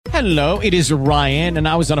Hello, it is Ryan, and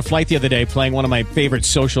I was on a flight the other day playing one of my favorite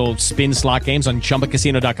social spin slot games on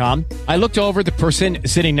ChumbaCasino.com. I looked over at the person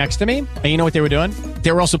sitting next to me, and you know what they were doing?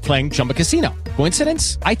 They were also playing Chumba Casino.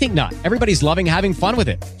 Coincidence? I think not. Everybody's loving having fun with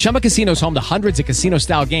it. Chumba Casino is home to hundreds of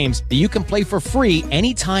casino-style games that you can play for free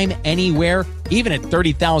anytime, anywhere, even at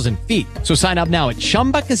 30,000 feet. So sign up now at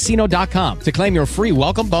ChumbaCasino.com to claim your free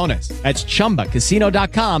welcome bonus. That's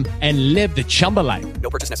ChumbaCasino.com and live the Chumba life. No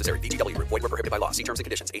purchase necessary. VGW. Void where prohibited by law. See terms and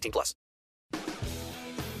conditions. 18 plus.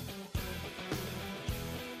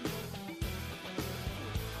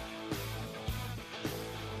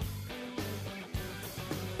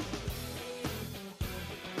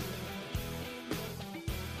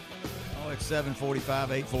 Oh, it's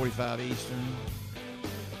 7:45, 8:45 Eastern.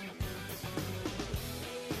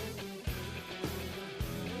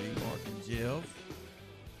 Mark and Jeff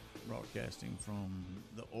broadcasting from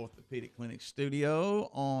the Orthopedic Clinic studio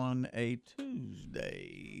on a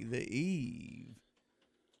Tuesday, the eve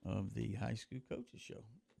of the High School Coaches Show.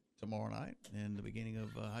 Tomorrow night and the beginning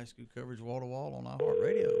of high school coverage wall-to-wall on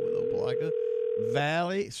iHeartRadio with Opelika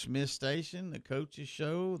Valley, Smith Station, the Coaches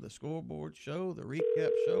Show, the Scoreboard Show, the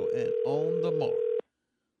Recap Show, and On the Mark.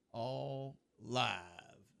 All live.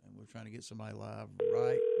 And we're trying to get somebody live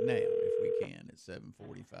right now if we can at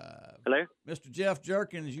 7:45. Hello? Mr. Jeff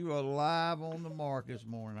Jerkins, you are live on the Mark this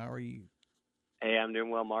morning. How are you? Hey, I'm doing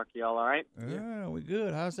well, Mark. Y'all all right? Yeah, we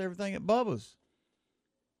good. How's everything at Bubba's?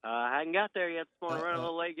 I hadn't got there yet this morning. Running a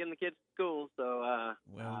little late getting the kids to school, so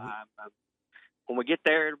when we get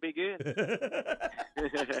there, it'll be good.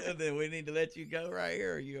 Then we need to let you go right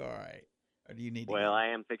here. Are you all right? Or do you need to Well, go? I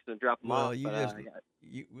am fixing to drop them off. You but, just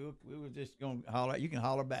we were just going to holler. You can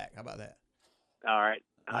holler back. How about that? all right.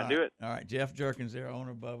 I'll do it. All right. Jeff Jerkins there,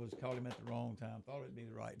 owner of Bubba's. Called him at the wrong time. Thought it'd be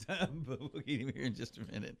the right time, but we'll get him here in just a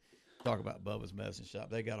minute. Talk about Bubba's Medicine Shop.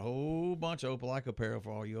 They got a whole bunch of Opelika apparel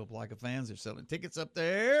for all you Opelika fans. They're selling tickets up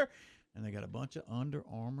there, and they got a bunch of Under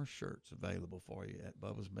Armour shirts available for you at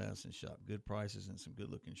Bubba's Medicine Shop. Good prices and some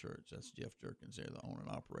good-looking shirts. That's Jeff Jerkins there, the owner and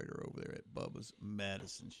operator over there at Bubba's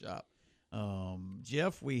Medicine Shop.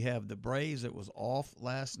 Jeff, we have the Braves that was off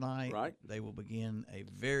last night. Right. They will begin a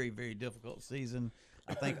very, very difficult season.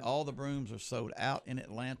 I think all the brooms are sold out in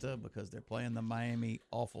Atlanta because they're playing the Miami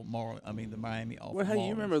awful Marlins. Well, hey, you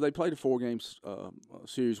remember they played a 4-game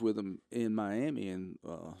series with them in Miami and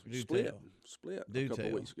split a couple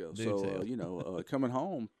of weeks ago. Coming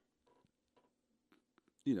home,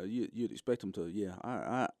 you'd expect them to. Yeah,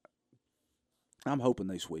 I'm hoping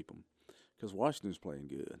they sweep them because Washington's playing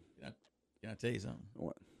good. Can I tell you something?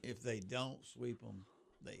 What? If they don't sweep them,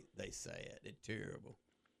 they say it. It's terrible.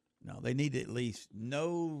 No, they need to at least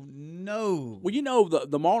no. Well,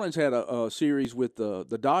 the Marlins had a series with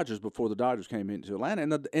the Dodgers before the Dodgers came into Atlanta,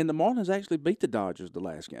 and the Marlins actually beat the Dodgers the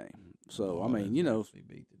last game. So beat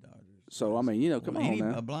the Dodgers. So come on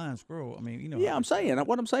now. A blind squirrel. Yeah, I'm saying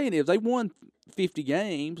what I'm saying is they won 50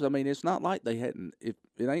 games. I mean, it's not like they hadn't. It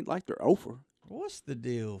ain't like they're over. What's the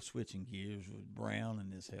deal? Switching gears with Brown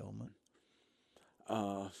and his helmet.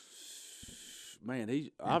 Man, he's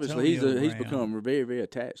become very, very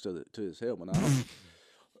attached to his helmet.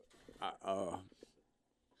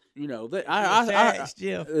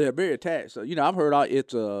 They're very attached. So, I've heard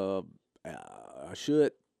it's a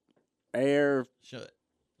shut air. Shut.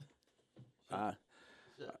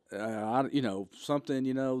 Something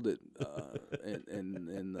that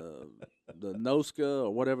and the NOSCA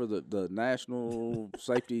or whatever the national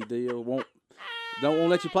safety deal don't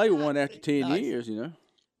let you play with one after 10 years.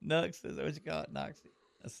 Nux, is that what you call it? Noxie.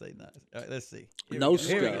 Let's say Nux. All right, let's see.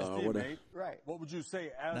 NOSCA or whatever. Right. What would you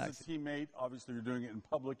say as a teammate? Obviously, you're doing it in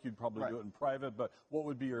public. You'd probably do it in private. But what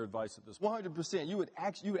would be your advice at this point? 100%. You would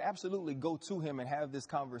absolutely go to him and have this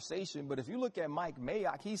conversation. But if you look at Mike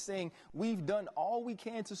Mayock, he's saying, we've done all we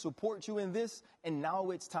can to support you in this, and now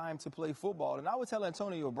it's time to play football. And I would tell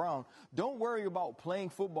Antonio Brown, don't worry about playing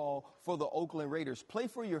football for the Oakland Raiders. Play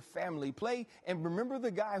for your family. Play, and remember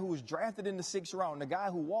the guy who was drafted in the 6th round, the guy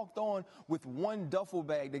who walked on with one duffel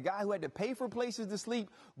bag, the guy who had to pay for places to sleep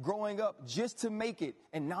growing up just to make it.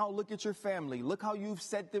 And now look at your family. Look how you've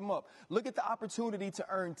set them up. Look at the opportunity to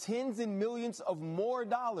earn tens and millions of more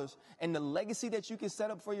dollars and the legacy that you can set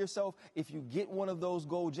up for yourself if you get one of those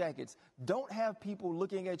gold jackets. Don't have people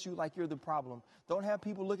looking at you like you're the problem. Don't have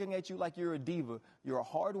people looking at you like you're a diva. You're a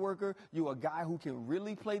hard worker. You're a guy who can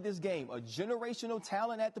really play this game, a generational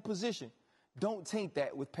talent at the position. Don't taint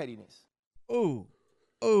that with pettiness. Ooh.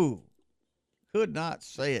 Could not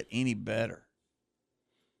say it any better.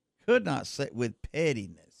 Could not say it with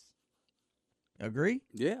pettiness. Agree?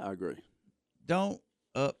 Yeah, I agree. That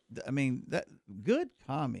good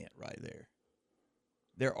comment right there.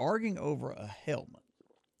 They're arguing over a helmet.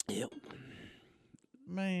 Yep.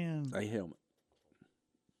 Man. A helmet.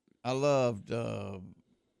 I loved, Irk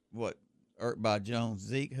by Jones.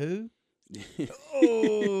 Zeke who?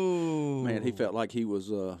 Oh. Man, he felt like he was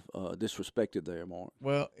disrespected there, Mark.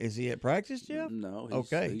 Well, is he at practice, Jeff? No,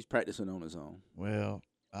 he's practicing on his own. Well,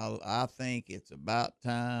 I think it's about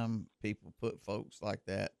time people put folks like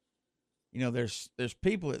that. You know, there's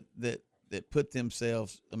people that put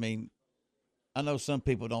themselves. I mean, I know some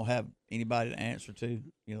people don't have anybody to answer to.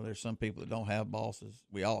 You know, there's some people that don't have bosses.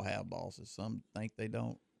 We all have bosses. Some think they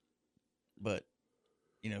don't, but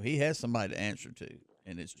you know, he has somebody to answer to,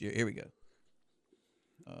 and it's here we go.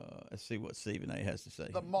 Let's see what Stephen A. has to say.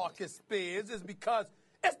 The Marcus Spears is because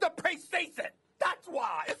it's the preseason. That's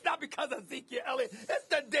why. It's not because of Ezekiel Elliott. It's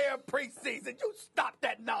the damn preseason. You stop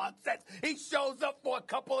that nonsense. He shows up for a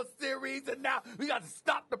couple of series, and now we got to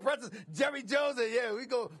stop the presence. Jerry Jones, and yeah,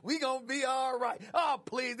 we gonna be all right. Oh,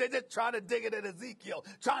 please, they're just trying to dig it at Ezekiel,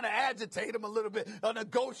 trying to agitate him a little bit, a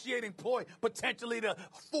negotiating ploy, potentially to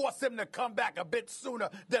force him to come back a bit sooner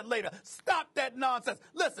than later. Stop that nonsense.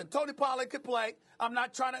 Listen, Tony Pollard could play. I'm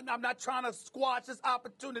not trying to squash this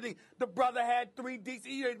opportunity. The brother had he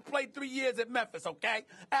played 3 years at Memphis, okay?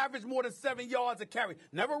 Averaged more than 7 yards a carry.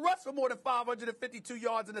 Never rushed for more than 552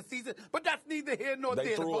 yards in a season, but that's neither here nor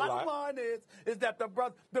there. The bottom line is that the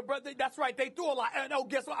brother, that's right, they threw a lot. And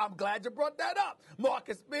guess what? I'm glad you brought that up,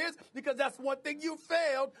 Marcus Spears, because that's one thing you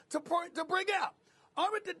failed to bring out.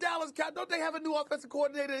 Aren't the Dallas Cowboys, don't they have a new offensive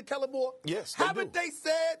coordinator in Kellen Moore? Yes, Haven't they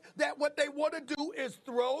said that what they want to do is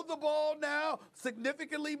throw the ball now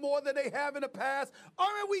significantly more than they have in the past?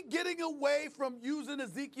 Aren't we getting away from using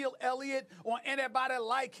Ezekiel Elliott or anybody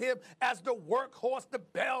like him as the workhorse, the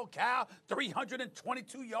bell cow,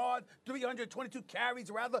 322 yards, 322 carries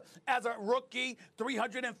rather, as a rookie,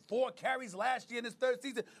 304 carries last year in his third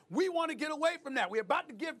season? We want to get away from that. We're about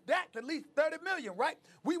to give Dak at least $30 million, right?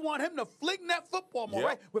 We want him to fling that football more,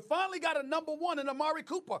 right? We finally got a number one in Amari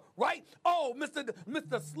Cooper, right? Oh, Mr.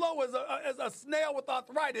 Slow is a snail with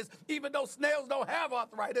arthritis, even though snails don't have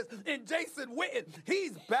arthritis. And Jason Witten,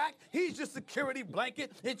 he's back. He's your security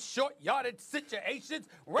blanket in short yardage situations.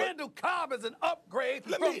 Randall Cobb is an upgrade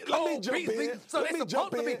from Cole Beasley. So they're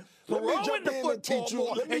supposed to be throwing the football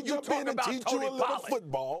more, and you talk about Tony Pollard.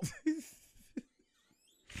 Football.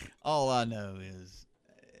 All I know is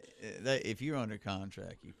if you're under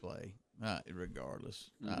contract, you play.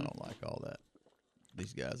 Regardless, I don't like all that.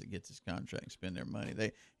 These guys that get this contract and spend their money,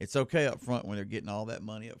 it's okay up front when they're getting all that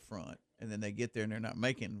money up front, and then they get there and they're not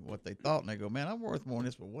making what they thought, and they go, "Man, I'm worth more than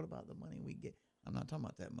this." But what about the money we get? I'm not talking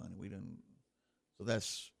about that money. We didn't. So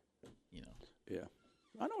that's, Yeah,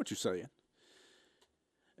 I know what you're saying.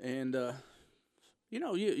 And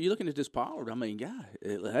you're looking at this Pollard. I mean, guy,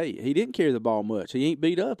 hey, he didn't carry the ball much. He ain't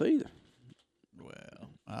beat up either.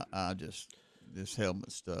 Well, I just. This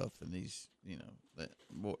helmet stuff and these,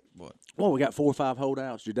 what? Well, we got 4 or 5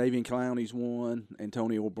 holdouts. Jadeveon Clowney's one,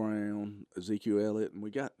 Antonio Brown, Ezekiel Elliott, and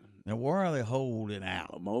we got. Now, where are they holding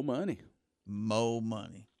out? More money. More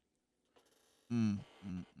money.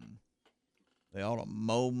 They ought to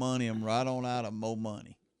more money them right on out of more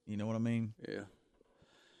money. You know what I mean? Yeah.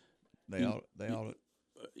 They ought to.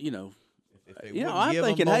 I'm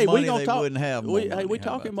thinking, hey, we're going to talk. Wouldn't have more money. Hey, we're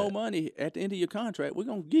talking more money at the end of your contract. We're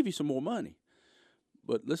going to give you some more money.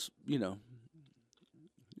 But let's,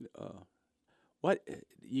 what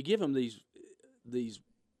you give them these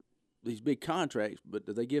big contracts, but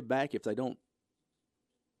do they give back if they don't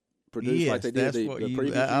produce like they did the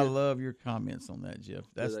previous year? I love your comments on that, Jeff.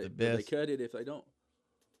 That's the best. Do they cut it if they don't?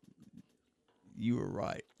 You were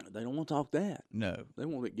right. They don't want to talk that. No, they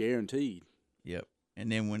want it guaranteed. Yep.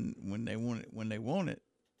 And then when they want it, they want it.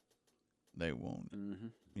 Mm-hmm.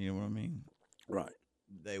 You know what I mean? Right.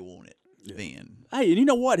 They want it. Yeah. Then. Hey, and you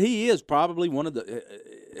know what? He is probably one of the.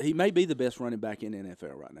 He may be the best running back in the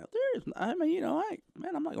NFL right now. I'm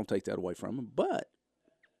not going to take that away from him, but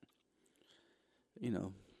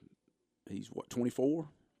he's what, 24?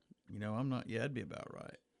 I'm not. Yeah, that'd be about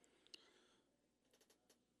right.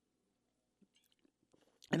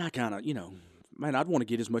 And I kind of, man, I'd want to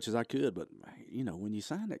get as much as I could, but when you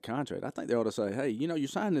sign that contract, I think they ought to say, hey, you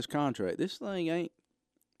sign this contract. This thing ain't.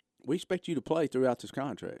 We expect you to play throughout this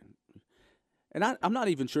contract. And I'm not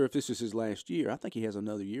even sure if this is his last year. I think he has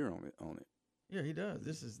another year on it. Yeah, he does.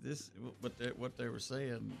 This what they were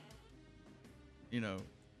saying.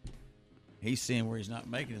 He's seeing where he's not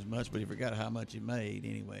making as much, but he forgot how much he made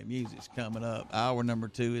anyway. Music's coming up. Hour number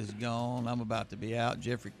 2 is gone. I'm about to be out.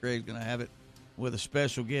 Jeffrey Craig's going to have it with a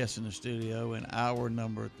special guest in the studio in hour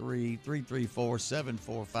number 3.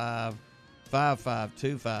 334-745-3776.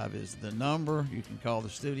 5525 is the number. You can call the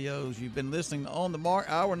studios. You've been listening to On the Mark,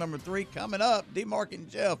 hour number 3. Coming up, D-Mark and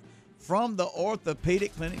Jeff from the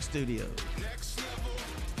Orthopedic Clinic Studios.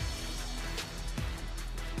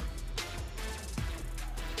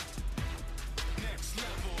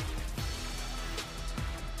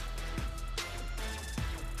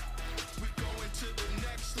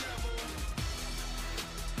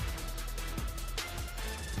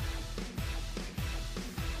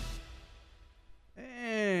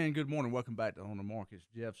 Good morning. Welcome back to On the Mark. It's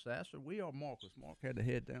Jeff Sasser. We are Marcus. Mark had to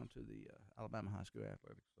head down to the Alabama High School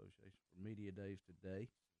Athletic Association for Media Days today.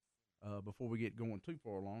 Before we get going too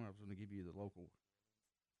far along, I was going to give you the local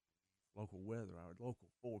weather, our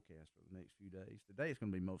local forecast for the next few days. Today it's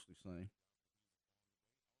going to be mostly sunny.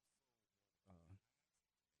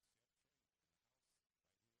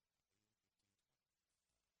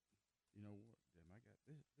 You know what, Jim? I got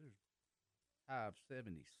this. There's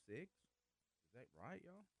 576. Is that right,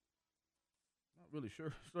 y'all? Not really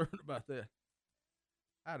certain about that.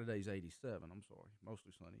 High today's 87. I'm sorry.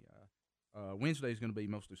 Mostly sunny. Wednesday's going to be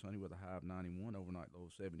mostly sunny with a high of 91, overnight low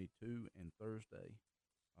of 72, and Thursday,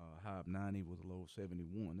 high of 90 with a low of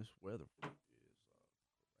 71. This weather is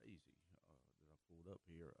crazy that I pulled up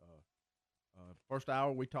here. First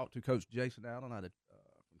hour, we talked to Coach Jason Allen out of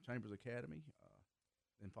from Chambers Academy,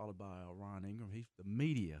 then followed by Ron Ingram. He's the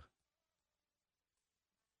media.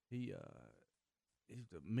 He's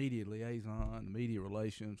the media liaison, media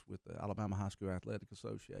relations with the Alabama High School Athletic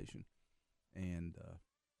Association. And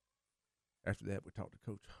after that, we talked to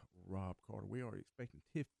Coach Rob Carter. We are expecting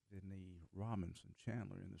Tiffany Robinson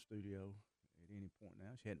Chandler in the studio at any point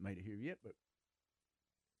now. She hadn't made it here yet, but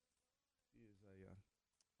she is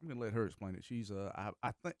I'm going to let her explain it. She's I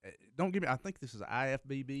think, don't give me, I think this is an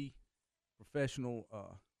IFBB professional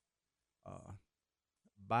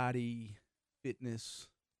body fitness.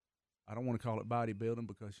 I don't want to call it bodybuilding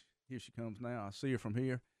because here she comes now. I see her from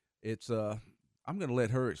here. It's I'm going to let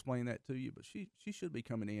her explain that to you, but she should be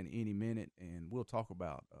coming in any minute, and we'll talk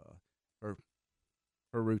about her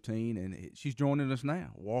routine. And she's joining us now,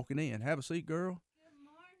 walking in. Have a seat, girl. Good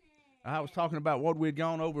morning. I was talking about what we had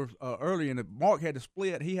gone over earlier, and Mark had to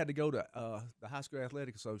split. He had to go to the High School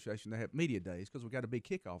Athletic Association to have media days because we got a big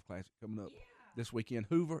kickoff class coming up this weekend.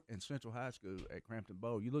 Hoover and Central High School at Crampton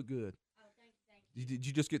Bowl. You look good. Did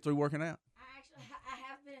you just get through working out? I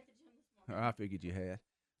have been at the gym this morning. I figured you had.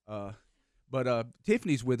 But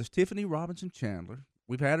Tiffany's with us, Tiffany Robinson Chandler.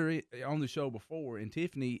 We've had her on the show before, and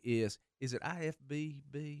Tiffany is it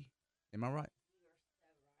IFBB? Am I right? You are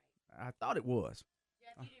so right. I thought it was.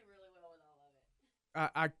 Jeff, you do really well with all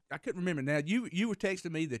of it. I couldn't remember. Now, you were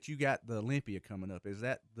texting me that you got the Olympia coming up. Is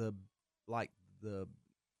that the The Super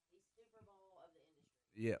Bowl of the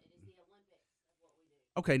industry. Yeah. It is the Olympics of what we do.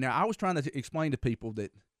 Okay, now I was trying to explain to people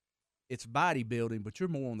that it's bodybuilding, but you're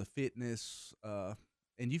more on the fitness, and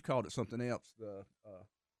you've called it something else.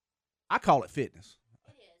 I call it fitness.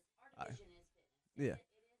 It is. Our division is fitness. Yeah.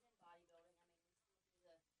 It is in bodybuilding. I mean, we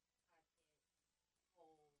still do the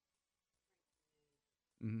whole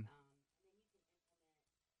Mm-hmm. and then you can implement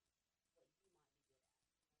what you might be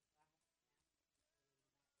good at.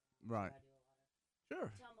 Right. I do a lot of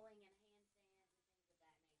Sure. tumbling and handstands and things of that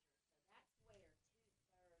nature. So that's where 2/3 of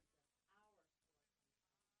our sport comes from, instead of it just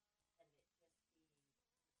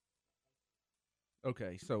being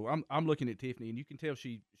Okay, so I'm looking at Tiffany, and you can tell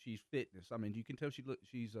she's fitness. I mean, you can tell she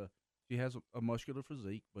has a muscular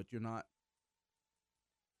physique, but you don't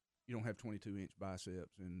have 22-inch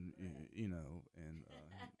biceps, and you know, and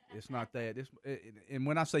it's not that. And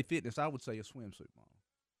when I say fitness, I would say a swimsuit model.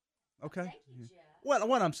 Okay. Thank you, Jeff. Well,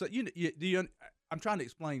 what I'm saying, I'm trying to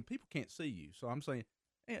explain. People can't see you, so I'm saying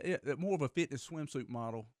more of a fitness swimsuit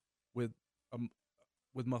model with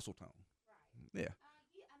muscle tone. Right. Yeah.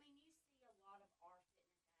 I mean, you see a lot of our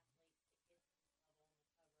fitness athletes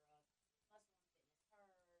that get to this level on the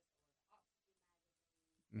cover of Muscle and Fitness Hers or the Oxygen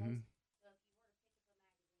magazine. Mhm. So if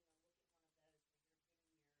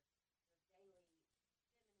you were to pick up a magazine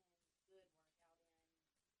or look at one of those where you're getting your daily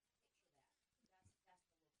feminine good workout in, picture that. That's the look.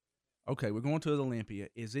 Okay, we're going to the Olympia.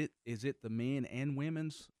 Is it the men and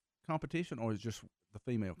women's competition, or is it just the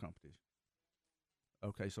female competition?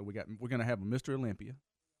 Okay, so we're going to have a Mr. Olympia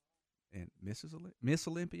and Miss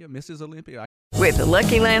Olympia. With the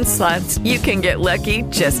Lucky Land Slots, you can get lucky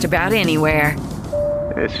just about anywhere.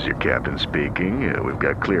 This is your captain speaking. We've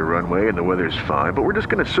got clear runway and the weather's fine, but we're just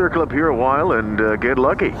going to circle up here a while and get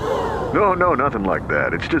lucky. No, nothing like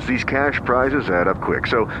that. It's just these cash prizes add up quick.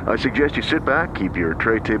 So I suggest you sit back, keep your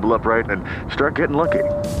tray table upright, and start getting lucky.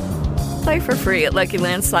 Play for free at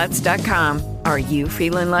LuckyLandSlots.com. Are you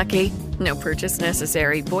feeling lucky? No purchase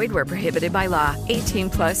necessary. Void where prohibited by law.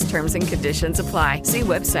 18 plus terms and conditions apply. See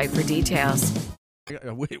website for details.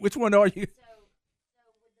 Which one are you?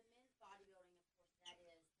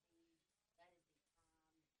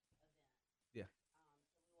 Yeah.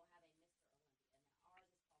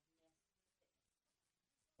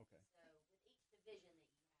 Okay.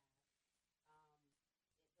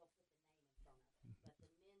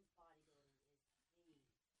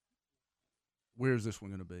 Where's this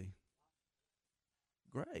one going to be?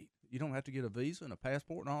 Great. You don't have to get a visa and a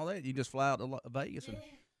passport and all that. You just fly out to Vegas. And, This is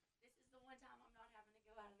the one time I'm not having to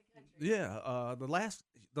go out of the country. yeah.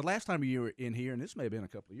 The last time you were in here, and this may have been a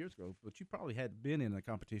couple of years ago, but you probably had been in a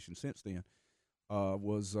competition since then,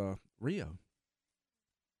 was Rio.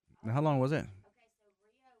 Now, how long was that? Okay, so Rio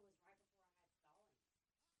was right before I had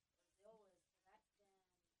Stallings. Brazil was, so that's been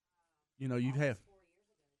You know, you have. 4 years ago.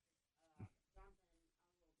 Jonathan and our little girl was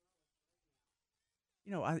 3 now.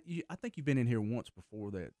 You know, I think you've been in here once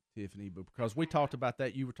before that, Tiffany, but because we talked about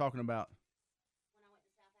that, you were talking about. When I went to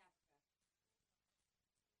South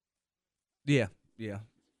Africa. Yeah.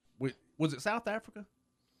 Was it South Africa?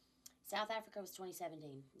 South Africa was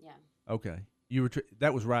 2017. Yeah. Okay, you were.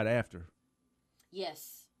 That was right after.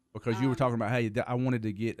 Yes. Because you were talking about, hey, I wanted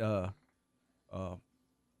to get. I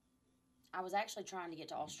was actually trying to get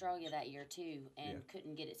to Australia that year too, and Yeah.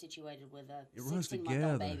 couldn't get it situated with a It runs 16-month-old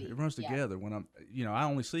together. baby. It runs Yeah. together when I'm. You know, I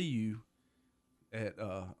only see you at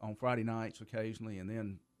on Friday nights occasionally, and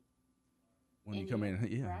then when you come in,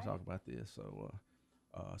 right. talk about this. So,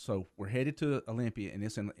 so we're headed to Olympia, and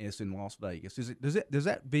it's in Las Vegas. Does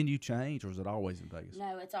that venue change, or is it always in Vegas?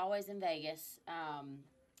 No, it's always in Vegas.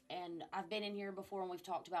 And I've been in here before, and we've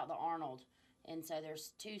talked about the Arnold. And so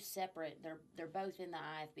there's two separate. They're both in the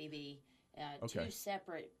IFBB. Okay. Two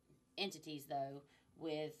separate entities, though.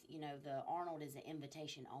 With the Arnold is an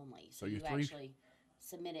invitation only. So you're you three- actually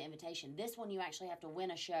submit an invitation. This one you actually have to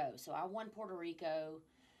win a show. So I won Puerto Rico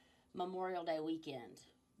Memorial Day weekend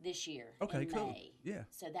this year Okay, in cool. May. Yeah.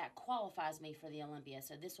 So that qualifies me for the Olympia.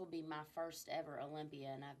 So this will be my first ever Olympia,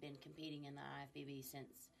 and I've been competing in the IFBB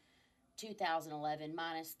since 2011,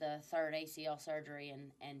 minus the third ACL surgery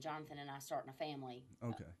and Jonathan and I starting a family.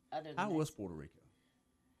 Okay. Other than How that. was Puerto Rico?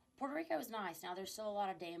 Puerto Rico is nice. Now there's still a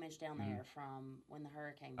lot of damage down there from when the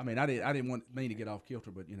hurricane. I mean, I didn't want me to get off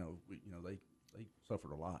kilter, but they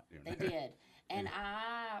suffered a lot. They did, and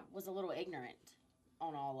I was a little ignorant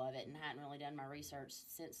on all of it and hadn't really done my research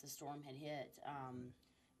since the storm had hit.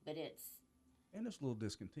 But it's And there's a little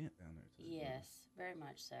discontent down there too. yes, very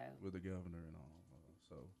much so. With the governor and all.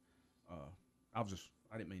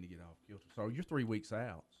 I didn't mean to get off kilter. So you're 3 weeks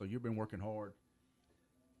out. So you've been working hard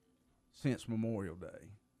since Memorial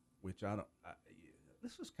Day, which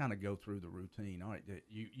let's just kind of go through the routine. All right,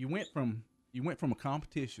 you went from a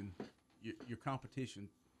competition, your competition,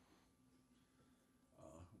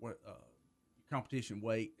 competition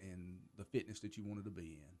weight and the fitness that you wanted to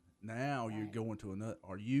be in. Now you're going to another.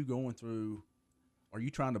 Are you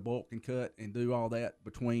trying to bulk and cut and do all that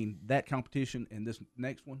between that competition and this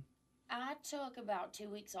next one? I took about 2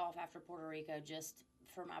 weeks off after Puerto Rico just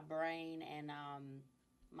for my brain and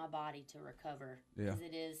my body to recover because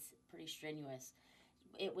it is pretty strenuous.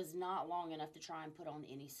 It was not long enough to try and put on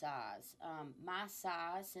any size. My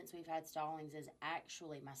size, since we've had Stallings, is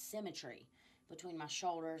actually my symmetry between my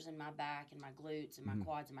shoulders and my back and my glutes and my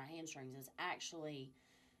quads and my hamstrings is actually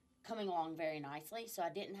coming along very nicely. So I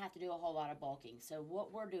didn't have to do a whole lot of bulking. So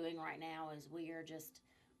what we're doing right now is we are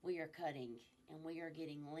cutting and we are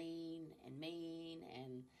getting lean and mean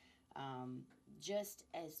and just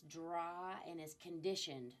as dry and as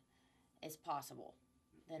conditioned as possible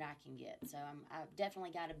that I can get. So I've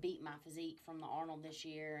definitely got to beat my physique from the Arnold this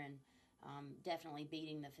year and definitely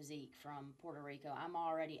beating the physique from Puerto Rico. I'm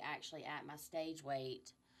already actually at my stage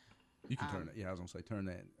weight. You can turn it. Yeah, I was going to say turn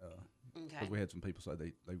that. Okay. Because we had some people say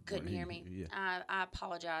they Couldn't weren't hear me. Yeah. I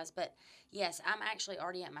apologize, but yes, I'm actually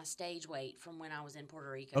already at my stage weight from when I was in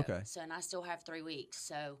Puerto Rico. Okay. So, and I still have 3 weeks.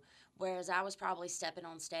 So, whereas I was probably stepping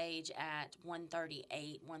on stage at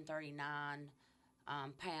 138, 139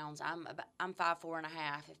 pounds, I'm 5'4.5",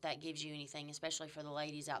 if that gives you anything, especially for the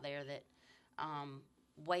ladies out there that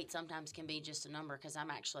weight sometimes can be just a number. Because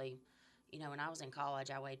I'm actually, when I was in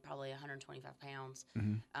college, I weighed probably 125 pounds.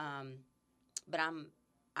 But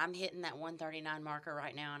I'm hitting that 139 marker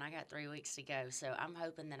right now, and I got 3 weeks to go. So I'm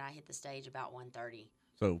hoping that I hit the stage about 130.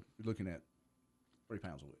 So you're looking at 3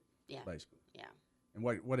 pounds a week. Yeah. Basically. Yeah. And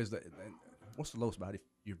what is that? What's the lowest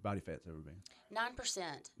your body fat's ever been?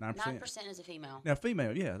 9%. 9%. 9% is a female. Now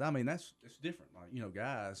female, yeah. I mean it's different. Like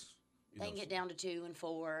guys. They can get down to 2 and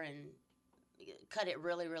 4 and cut it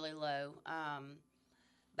really, really low.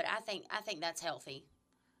 But I think that's healthy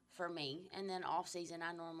for me. And then off season,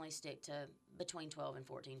 I normally stick to between 12 and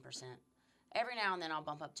 14%. Every now and then I'll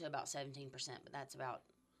bump up to about 17%, but that's about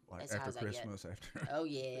like as after high as Christmas, I get. after Oh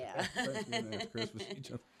yeah. after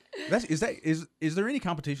Christmas. Is there any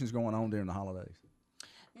competitions going on during the holidays?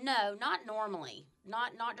 No, not normally.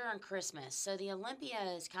 Not during Christmas. So the Olympia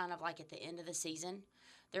is kind of like at the end of the season.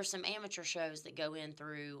 There's some amateur shows that go in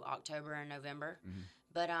through October and November,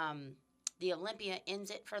 but the Olympia ends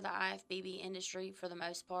it for the IFBB industry for the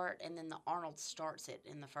most part, and then the Arnold starts it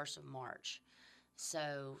in the 1st of March.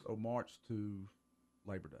 So March to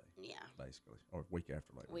Labor Day. Yeah. Basically, or week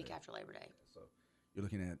after Labor Day. Week after Labor Day. So you're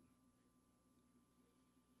looking at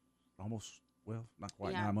almost, well, not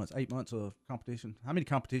quite Yeah. 9 months, 8 months of competition. How many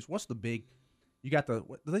competitions? What's the big? You got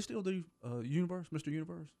do they still do Universe, Mr.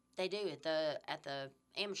 Universe? They do at the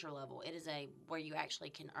amateur level. It is where you actually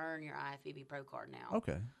can earn your IFBB Pro card now.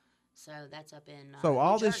 Okay. So that's up in So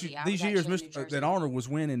all New Jersey. these years, that Arnold was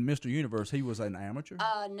winning Mr. Universe, he was an amateur.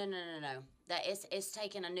 No. That it's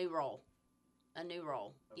taken a new role.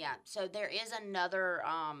 Yeah. So there is another.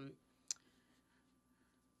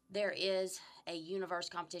 There is a Universe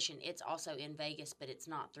competition. It's also in Vegas, but it's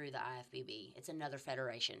not through the IFBB. It's another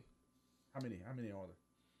federation. How many are there?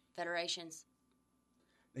 Federations.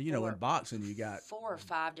 You know, in boxing, you got 4 or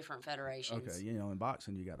 5 different federations. Okay, you know, in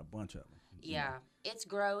boxing, you got a bunch of them. Yeah, it's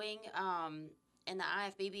growing, and the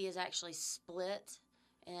IFBB is actually split.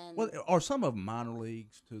 And well, are some of them minor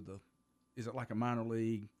leagues to the? Is it like a minor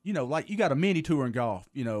league? You know, like you got a mini tour in golf.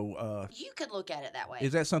 You know, you could look at it that way.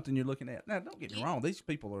 Is that something you're looking at? Now, don't get me wrong. These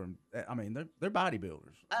people are. I mean, they're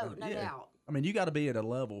bodybuilders. Oh, no doubt. I mean, you got to be at a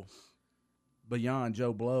level beyond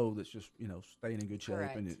Joe Blow that's just staying in good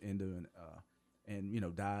shape and doing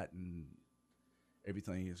and diet and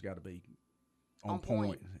everything has got to be on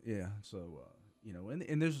point. Yeah. So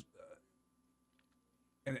and there's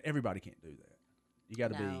and everybody can't do that. You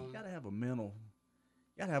got to be. You got to have a mental.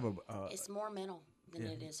 You got to have a. It's more mental than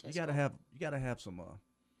it is physical. You got to have some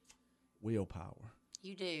willpower.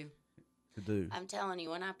 You do. To do. I'm telling you,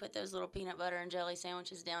 when I put those little peanut butter and jelly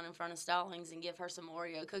sandwiches down in front of Stallings and give her some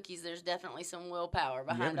Oreo cookies, there's definitely some willpower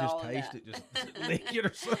behind all of that. You ever just taste it, just lick it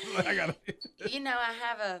or something?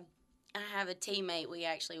 I have a teammate. We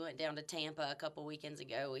actually went down to Tampa a couple weekends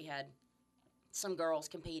ago. We had some girls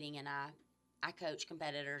competing, and I coach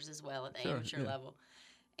competitors as well at the amateur level.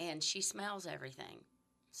 And she smells everything.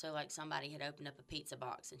 So, like, somebody had opened up a pizza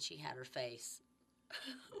box, and she had her face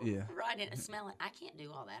right in it smelling. I can't do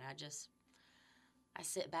all that. I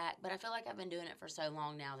sit back, but I feel like I've been doing it for so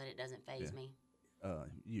long now that it doesn't faze me.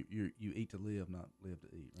 You eat to live, not live to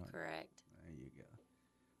eat, right? Correct. There you go.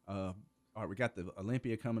 All right, we got the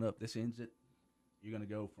Olympia coming up. This ends it. You're going to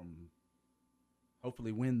go from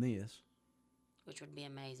hopefully win this, which would be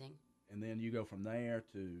amazing. And then you go from there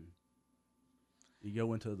to you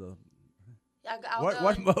go into the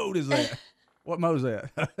what mode is that? What mode is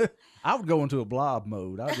that? I would go into a blob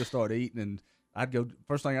mode. I'd just start eating, and I'd go.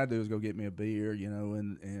 First thing I'd do is go get me a beer,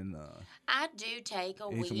 and I do take a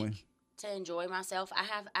week to enjoy myself. I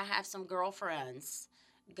have some girlfriends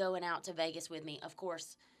going out to Vegas with me, of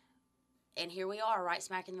course. And here we are, right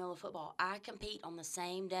smack in the middle of football. I compete on the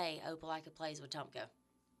same day Opelika plays with Tumpka.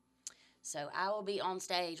 So I will be on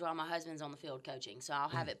stage while my husband's on the field coaching. So I'll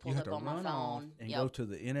have it pulled up on my phone. And go to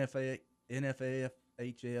the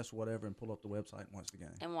NFFHS, whatever, and pull up the website and watch the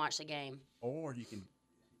game. And watch the game. Or you can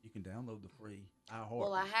download the free iHeart.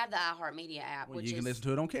 Well, I have the iHeartMedia app. Well, you can listen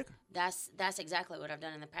to it on Kicker. That's exactly what I've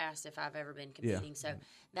done in the past if I've ever been competing. Yeah. So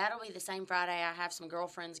that'll be the same Friday. I have some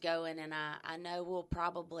girlfriends going, and I know we'll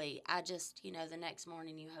probably, the next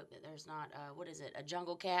morning you hope that there's not, a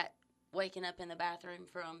jungle cat waking up in the bathroom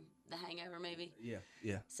from the Hangover movie.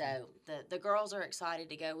 Yeah. So the girls are excited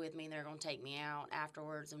to go with me. They're going to take me out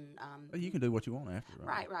afterwards, and you can do what you want after,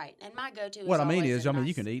 right? Right. And my go-to. What I mean is,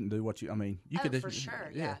 you can eat and do what you. I mean, you could. For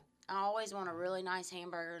sure. Yeah. I always want a really nice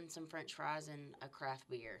hamburger and some French fries and a craft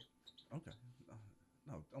beer. Okay.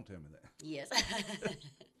 No, don't tell me that. Yes.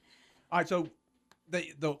 All right. So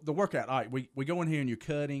the workout. All right. We go in here and you're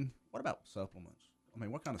cutting. What about supplements? I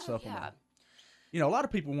mean, what kind of supplements? Yeah. A lot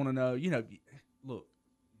of people want to know. Look,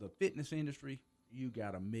 the fitness industry. You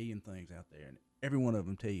got a million things out there, and every one of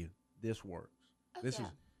them tell you this works. Is,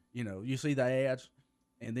 you see the ads,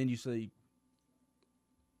 and then you see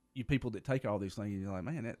you people that take all these things, and you're like,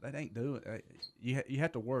 man, that ain't doing it. You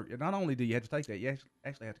have to work. And not only do you have to take that, you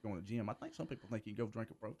actually have to go in the gym. I think some people think you can go drink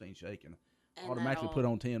a protein shake and automatically put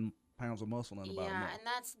on 10 pounds of muscle in about a month. And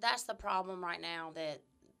that's the problem right now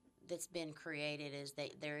that's been created is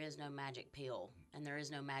that there is no magic pill and there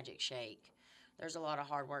is no magic shake. There's a lot of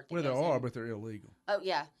hard work that goes there are, in. but they're illegal. Oh,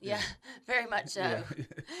 yeah, very much so. Yeah.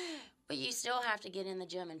 But you still have to get in the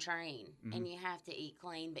gym and train, and you have to eat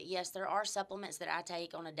clean. But yes, there are supplements that I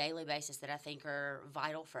take on a daily basis that I think are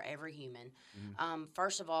vital for every human.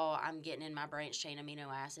 First of all, I'm getting in my branched chain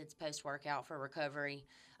amino acids post-workout for recovery,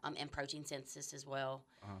 and protein synthesis as well.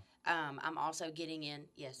 I'm also getting in,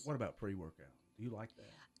 yes. What about pre-workout? Do you like that?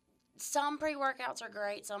 Some pre-workouts are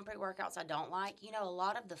great. Some pre-workouts I don't like. You know, a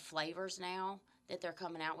lot of the flavors now that they're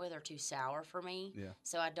coming out with are too sour for me. Yeah.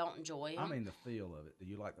 So I don't enjoy them. I mean the feel of it. Do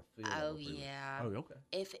you like the feel of it? Oh, yeah. Oh, okay.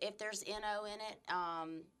 If there's NO in it,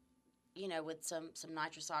 you know, with some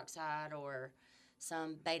nitrous oxide or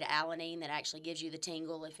some beta-alanine that actually gives you the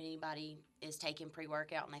tingle if anybody is taking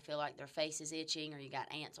pre-workout and they feel like their face is itching or you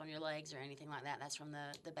got ants on your legs or anything like that, that's from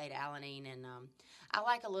the beta-alanine. And I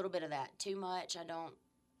like a little bit of that. Too much, I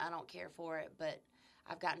don't care for it, but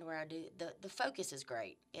I've gotten to where I do. The focus is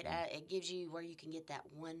great. It gives you where you can get that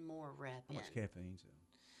one more rep in. How much caffeine's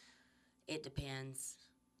in? It depends.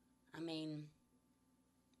 I mean,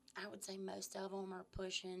 I would say most of them are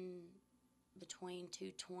pushing between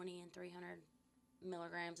 220 and 300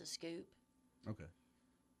 milligrams a scoop. Okay.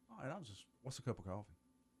 All right, what's a cup of coffee?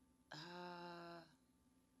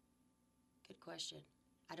 Good question.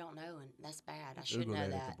 I don't know, and that's bad. I Google should know that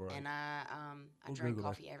at that. the break. And I drink Google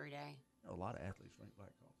coffee every day. A lot of athletes drink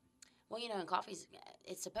black coffee. Well, you know, and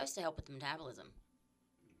it's supposed to help with the metabolism.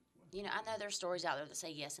 You know, I know there's stories out there that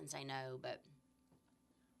say yes and say no, but.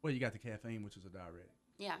 Well, you got the caffeine, which is a diuretic.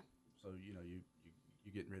 Yeah. So, you know, you're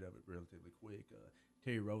getting rid of it relatively quick.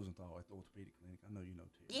 Terry Rosenthal at the orthopedic clinic. I know you know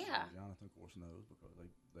Terry. Yeah. Jonathan, of course, knows because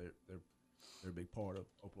they're a big part of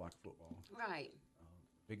Opelika football. Right.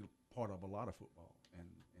 Big part of a lot of football in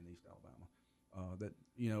East Alabama. That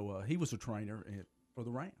you know, he was a trainer for the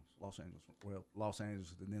Rams, Los Angeles,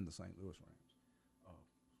 and then the St. Louis Rams.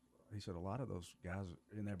 He said a lot of those guys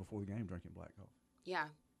are in there before the game drinking black coffee. Yeah.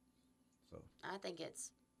 So I think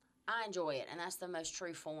I enjoy it, and that's the most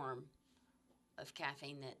true form of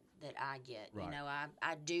caffeine that I get. Right. You know,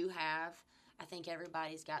 I do have. I think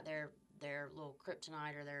everybody's got their little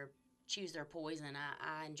kryptonite or choose their poison.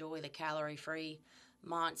 I enjoy the calorie-free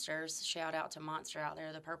Monsters. Shout out to Monster out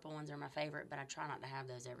there. The purple ones are my favorite, but I try not to have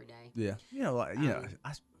those every day. Yeah, you know,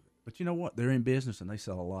 but you know what? They're in business and they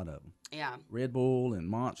sell a lot of them. Yeah. Red Bull and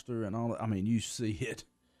Monster and all that. I mean, you see it.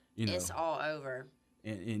 You know, it's all over.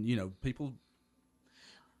 And you know, people.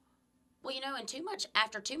 Well, you know,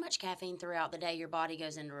 after too much caffeine throughout the day, your body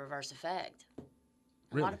goes into reverse effect.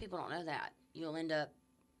 Really? A lot of people don't know that. You'll end up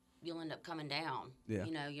coming down. Yeah.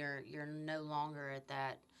 You know, you're no longer at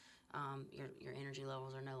that. Your energy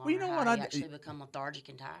levels are no longer Well, you know high. what? You actually become lethargic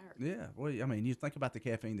and tired. Yeah. Well, I mean, you think about the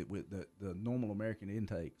caffeine that with the normal American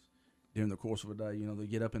intakes during the course of a day. You know, they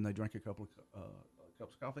get up and they drink a couple of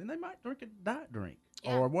cups of coffee, and they might drink a diet drink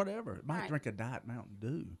or whatever. It might drink a diet Mountain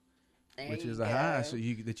Dew, which is the highest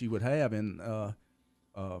that you would have in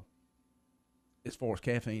as far as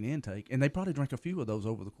caffeine intake. And they probably drink a few of those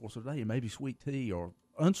over the course of the day, and maybe sweet tea or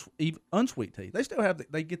unsweet tea. They still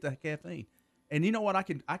they get the caffeine. And you know what? I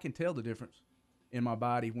can tell the difference in my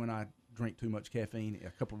body when I drink too much caffeine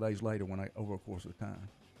a couple of days later over a course of time.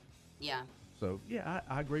 Yeah. So, yeah,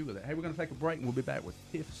 I agree with it. Hey, we're going to take a break, and we'll be back with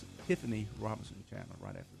Tiffany Robinson Chandler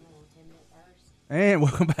right after this. 10 minutes first. And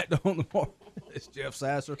welcome back to On the Mark. It's Jeff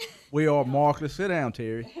Sasser. We are markeless. Sit down,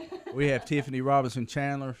 Terry. We have Tiffany Robinson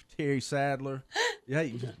Chandler, Terry Sadler. Yeah,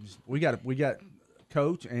 we got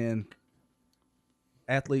coach and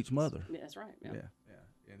athlete's mother. Yeah, that's right. Yeah.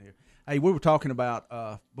 In here. Hey, we were talking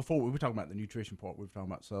about before. We were talking about the nutrition part. We were talking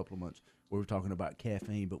about supplements. We were talking about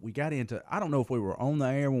caffeine. But we got into. I don't know if we were on the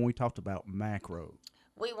air when we talked about macros.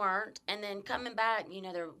 We weren't. And then coming back, you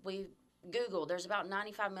know, we Googled. There's about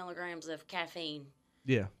 95 milligrams of caffeine.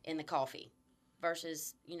 Yeah. In the coffee,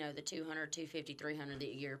 versus the 200, 250, 300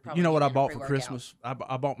 that you're probably. You know what I bought for Christmas? I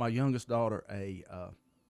bought my youngest daughter a.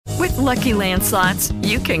 With Lucky Land Slots,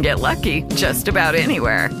 you can get lucky just about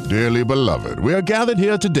anywhere. Dearly beloved, we are gathered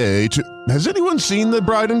here today to... Has anyone seen the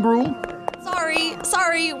bride and groom?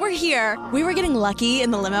 Sorry, we're here. We were getting lucky in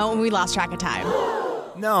the limo and we lost track of time.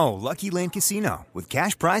 No, Lucky Land Casino, with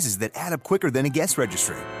cash prizes that add up quicker than a guest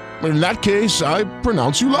registry. In that case, I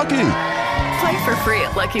pronounce you lucky. Play for free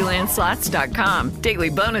at LuckyLandSlots.com. Daily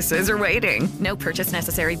bonuses are waiting. No purchase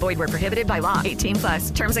necessary. Void where prohibited by law.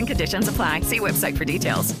 18+. Terms and conditions apply. See website for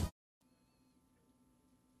details.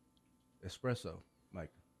 Espresso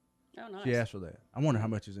maker. Oh, nice. She asked for that. I wonder how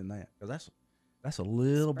much is in that, because that's a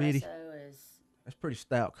little bitty. That's pretty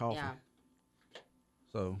stout coffee. Yeah.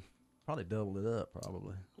 So probably double it up,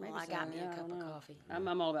 probably. Well, I got me a cup of coffee.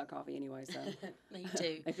 I'm all about coffee anyway, so. Me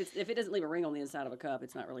too. If it doesn't leave a ring on the inside of a cup,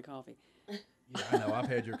 it's not really coffee. Yeah, I know. I've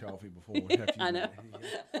had your coffee before. I know.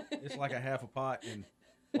 It's like a half a pot, and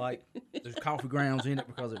Like there's coffee grounds in it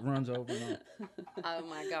because it runs over and all. Oh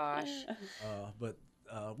my gosh. But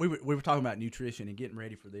we were talking about nutrition and getting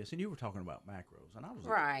ready for this, and you were talking about macros, and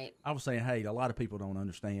I was saying, hey, a lot of people don't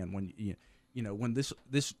understand when you know when this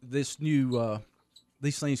new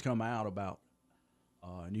these things come out about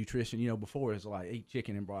nutrition. You know, before it's like eat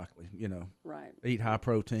chicken and broccoli. You know, right? Eat high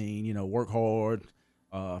protein. You know, work hard.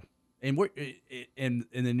 And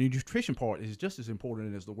the nutrition part is just as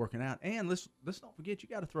important as the working out. And let's not forget, you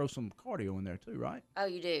got to throw some cardio in there too, right? Oh,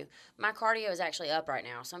 you do. My cardio is actually up right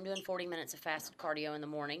now, so I'm doing 40 minutes of fasted cardio in the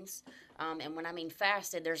mornings. And when I mean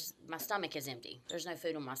fasted, my stomach is empty. There's no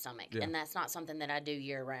food in my stomach, and that's not something that I do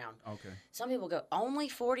year round. Okay. Some people go, only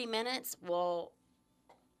 40 minutes? Well,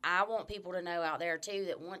 I want people to know out there, too,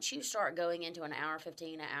 that once you start going into an hour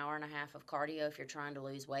 15, an hour and a half of cardio, if you're trying to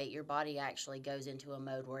lose weight, your body actually goes into a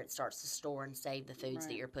mode where it starts to store and save the foods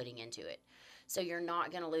that you're putting into it. So you're not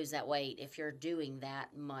going to lose that weight if you're doing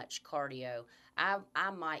that much cardio. I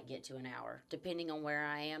might get to an hour, depending on where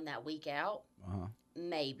I am that week out.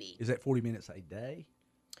 Maybe. Is that 40 minutes a day?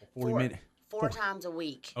 40 minutes? Four times a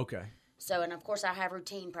week. Okay. So, and of course, I have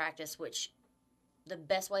routine practice, which the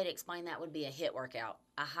best way to explain that would be a HIIT workout,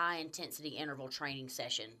 a high-intensity interval training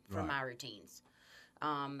session for my routines.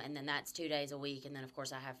 And then that's 2 days a week, and then, of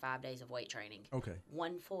course, I have 5 days of weight training. Okay.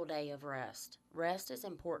 1 full day of rest. Rest is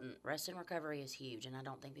important. Rest and recovery is huge, and I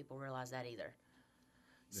don't think people realize that either.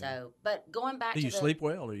 Yeah. So, but going back to Do you sleep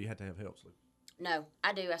well, or you have to have help sleep? No,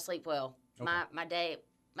 I do. I sleep well. Okay.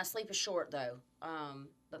 My sleep is short, though,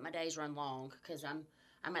 but my days run long because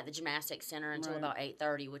I'm at the gymnastics center until about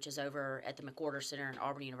 8:30, which is over at the McWhorter Center in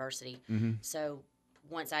Auburn University. Mm-hmm. So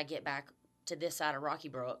once I get back to this side of Rocky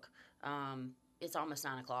Brook, it's almost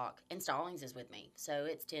 9 o'clock. And Stallings is with me. So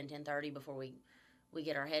it's 10:30 before we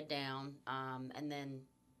get our head down. And then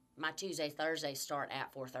my Tuesdays, Thursdays start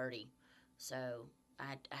at 4:30. So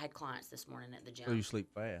I had clients this morning at the gym. So you sleep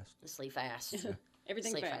fast. I sleep fast.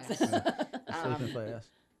 Everything sleep fast. Sleeping fast.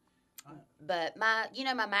 But my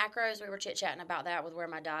macros, we were chit-chatting about that with where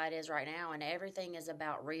my diet is right now, and everything is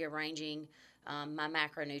about rearranging my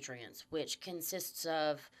macronutrients, which consists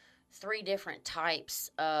of 3 different types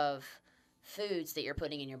of foods that you're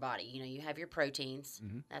putting in your body. You know, you have your proteins,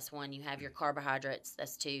 that's 1, you have your carbohydrates,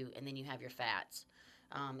 that's 2, and then you have your fats.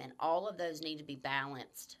 And all of those need to be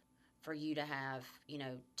balanced for you to have,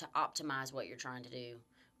 to optimize what you're trying to do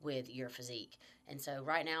with your physique. And so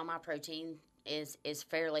right now my protein is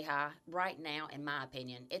fairly high. Right now, in my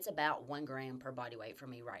opinion, it's about 1 gram per body weight for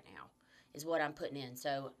me right now is what I'm putting in.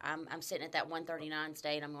 So I'm sitting at that 139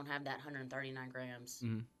 state. I'm going to have that 139 grams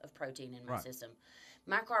of protein in my system.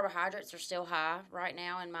 My carbohydrates are still high right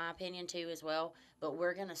now, in my opinion, too, as well. But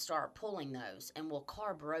we're going to start pulling those, and we'll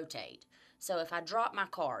carb rotate. So if I drop my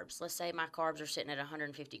carbs, let's say my carbs are sitting at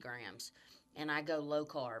 150 grams, and I go low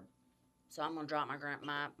carb. So I'm going to drop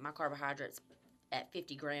my carbohydrates at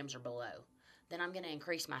 50 grams or below. Then I'm going to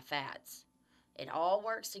increase my fats. It all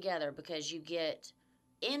works together because you get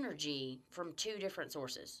energy from 2 different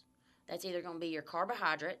sources. That's either going to be your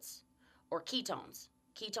carbohydrates or ketones.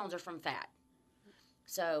 Ketones are from fat.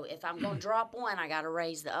 So if I'm going to drop one, I got to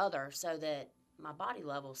raise the other so that my body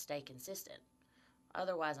levels stay consistent.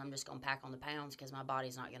 Otherwise, I'm just going to pack on the pounds because my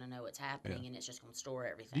body's not going to know what's happening, and it's just going to store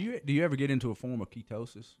everything. Do you ever get into a form of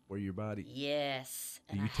ketosis where your body? Yes.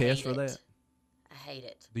 Do you test for that? I hate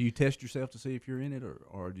it. Do you test yourself to see if you're in it,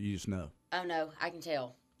 or do you just know? Oh, no, I can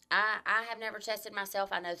tell. I have never tested myself.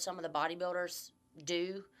 I know some of the bodybuilders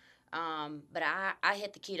do, but I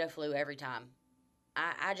hit the keto flu every time.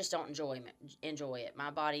 I just don't enjoy it.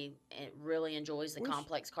 My body really enjoys the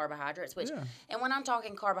complex carbohydrates. And when I'm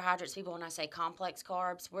talking carbohydrates, people, when I say complex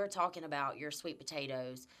carbs, we're talking about your sweet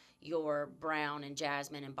potatoes, your brown and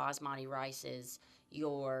jasmine and basmati rices,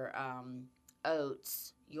 your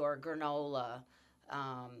oats, your granola,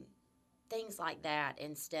 things like that,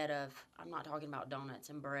 instead of, I'm not talking about donuts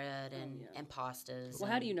and bread and pastas. Well,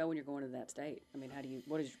 how do you know when you're going to that state? I mean,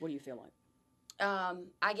 what do you feel like?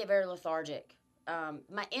 I get very lethargic.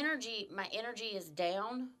 My energy is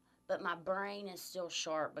down, but my brain is still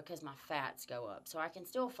sharp because my fats go up. So I can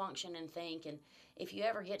still function and think, and if you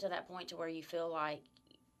ever get to that point to where you feel like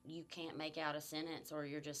you can't make out a sentence or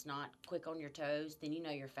you're just not quick on your toes, then you know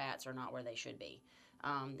your fats are not where they should be,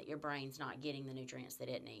 that your brain's not getting the nutrients that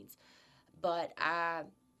it needs. But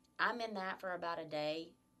I'm in that for about a day,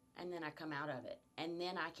 and then I come out of it. And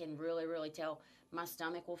then I can really, really tell my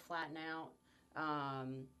stomach will flatten out.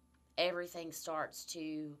 Everything starts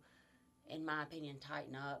to, in my opinion,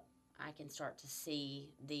 tighten up. I can start to see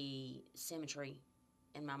the symmetry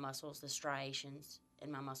in my muscles, the striations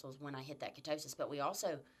in my muscles when I hit that ketosis. But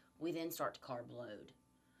we then start to carb load.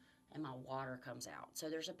 and my water comes out. So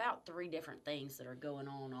there's about 3 different things that are going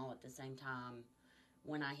on all at the same time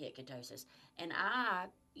when I hit ketosis. And I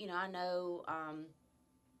know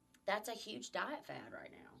that's a huge diet fad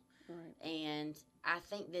right now. Right. And I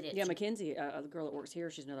think that it's... Yeah, Mackenzie, the girl that works here,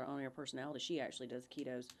 she's another on-air personality. She actually does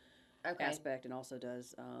ketos aspect and also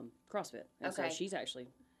does CrossFit. And so she's actually...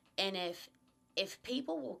 And if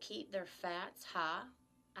people will keep their fats high,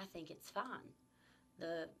 I think it's fine.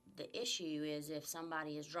 The issue is if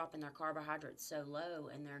somebody is dropping their carbohydrates so low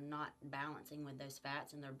and they're not balancing with those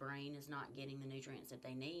fats and their brain is not getting the nutrients that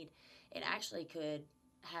they need, it actually could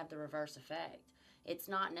have the reverse effect. It's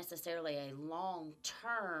not necessarily a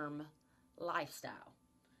long-term lifestyle.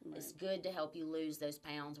 Right. It's good to help you lose those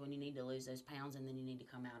pounds when you need to lose those pounds, and then you need to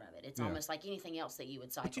come out of it. It's almost like anything else that you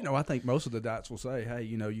would cycle. But, I think most of the diets will say, hey,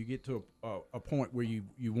 you get to a point where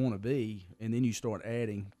you want to be, and then you start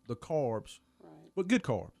adding the carbs, but good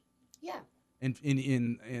carbs. Yeah. And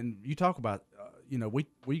you talk about,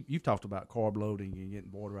 you've talked about carb loading and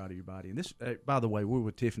getting water out of your body. And this, by the way, we're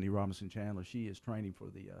with Tiffany Robinson Chandler. She is training for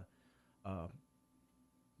the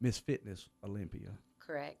Miss Fitness Olympia.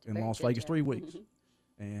 Correct. In Las Vegas, 3 weeks.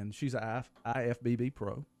 And she's an IFBB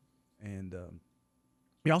pro. And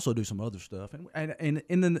we also do some other stuff. And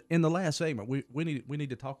in the last segment, we need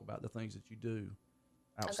to talk about the things that you do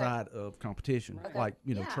outside of competition, like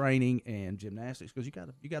training and gymnastics, because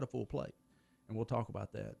you got a full plate, and we'll talk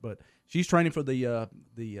about that. But she's training for the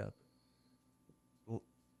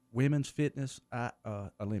Women's Fitness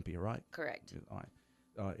Olympia, right? Correct. All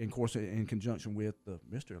right. Of course, in conjunction with the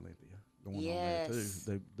Mr. Olympia going on there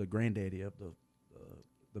too, the granddaddy of the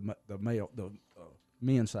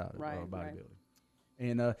men's side of bodybuilding.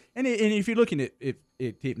 And if you're looking at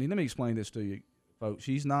Tiffany, let me explain this to you, folks.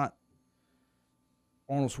 She's not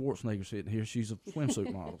Arnold Schwarzenegger sitting here. She's a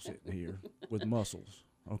swimsuit model sitting here with muscles.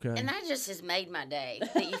 Okay. And that just has made my day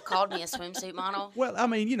that you've called me a swimsuit model. Well, I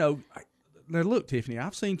mean, now look, Tiffany,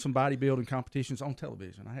 I've seen some bodybuilding competitions on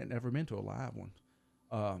television. I had never been to a live one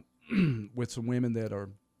with some women that are,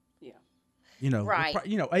 18,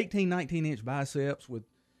 19-inch biceps with,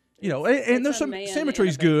 and there's some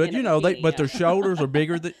symmetry's good, but their shoulders are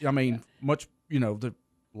bigger. Much, a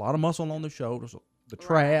lot of muscle on the shoulders, the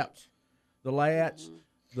traps. The lats,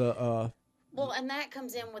 well, and that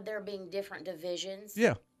comes in with there being different divisions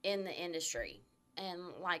in the industry. And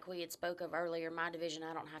like we had spoke of earlier, my division,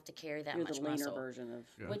 I don't have to carry that much the leaner muscle, version of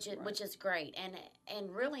which is great.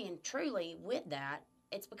 And really and truly with that,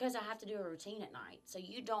 it's because I have to do a routine at night. So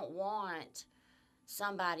you don't want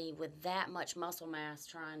somebody with that much muscle mass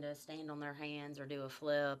trying to stand on their hands or do a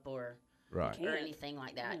flip or anything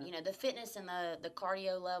like that. Yeah. The fitness and the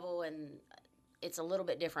cardio level, and it's a little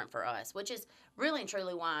bit different for us, which is really and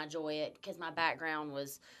truly why I enjoy it, because my background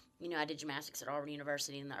was, I did gymnastics at Auburn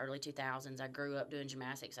University in the early 2000s. I grew up doing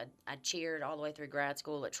gymnastics. I cheered all the way through grad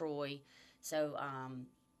school at Troy. So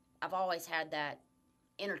I've always had that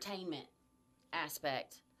entertainment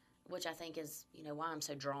aspect, which I think is, why I'm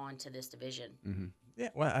so drawn to this division. Mm-hmm. Yeah,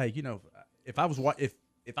 well, if I was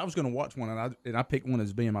going to watch one and I picked one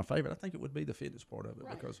as being my favorite, I think it would be the fitness part of it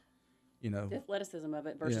because – the athleticism of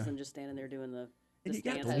it versus them just standing there doing the and you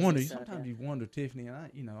got to wonder. Sometimes you wonder, Tiffany, and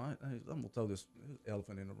I'm gonna throw this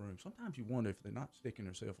elephant in the room. Sometimes you wonder if they're not sticking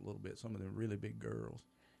themselves a little bit. Some of them really big girls.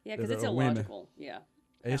 Yeah, because it's illogical. Women.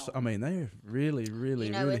 Yeah. They're really,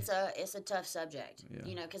 really, really. It's a tough subject.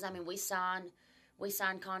 Yeah. Because we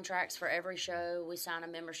sign contracts for every show. We sign a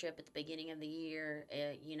membership at the beginning of the year.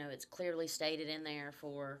 It's clearly stated in there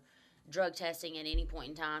for drug testing at any point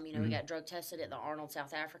in time. We got drug tested at the Arnold,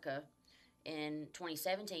 South Africa in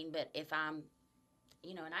 2017, but if I'm,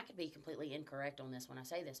 and I could be completely incorrect on this when I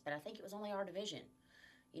say this, but I think it was only our division.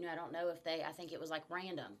 I don't know if I think it was like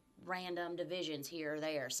random divisions here or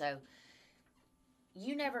there. So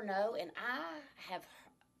you never know, and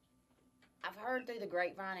I've heard through the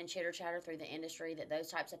grapevine and chitter chatter through the industry that those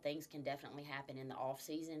types of things can definitely happen in the off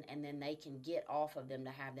season, and then they can get off of them to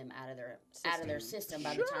have them out of their system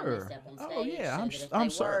by the time they step on stage. Oh yeah,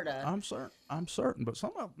 I'm certain. But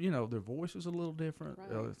some of their voice is a little different.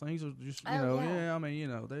 Right. Things are just they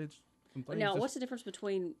some things. Now, what's the difference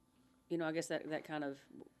between I guess that kind of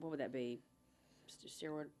what would that be?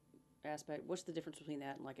 Steroid aspect. What's the difference between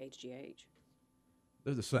that and like HGH?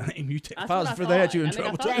 They're the same. You take positive for that, you're in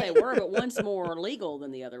trouble. I thought they were, but one's more legal than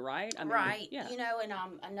the other, right? Right. Yeah. And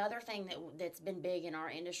another thing that's been big in our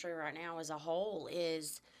industry right now as a whole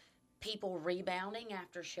is people rebounding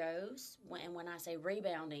after shows. And when I say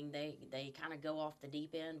rebounding, they kind of go off the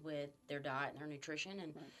deep end with their diet and their nutrition.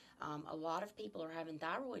 And a lot of people are having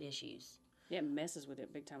thyroid issues. Yeah, it messes with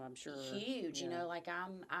it big time, I'm sure. Huge. Yeah. Like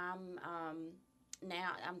I'm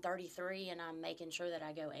now I'm 33 and I'm making sure that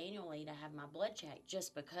I go annually to have my blood checked,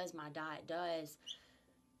 just because my diet does,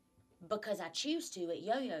 because I choose to, it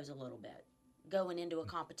yo-yos a little bit going into a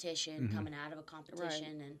competition, coming out of a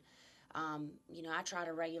competition. And you know, I try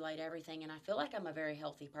to regulate everything, and I feel like I'm a very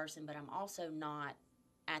healthy person, but I'm also not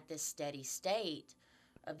at this steady state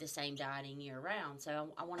of the same dieting year round.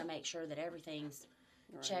 So I want to make sure that everything's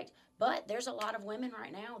checked. But there's a lot of women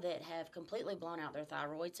right now that have completely blown out their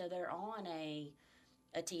thyroid, so they're on a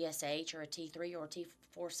TSH or a T3 or a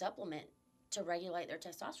T4 supplement to regulate their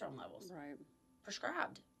testosterone levels. Right.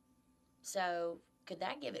 Prescribed. So could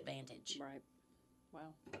that give advantage? Right.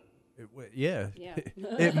 Wow. Yeah. Yeah.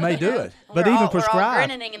 It may do it. But We're even all prescribed.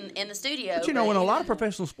 grinning in the studio. But, you know, in a lot of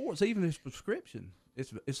professional sports, even if it's prescription,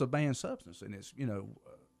 it's a banned substance. And it's, you know,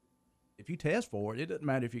 if you test for it, it doesn't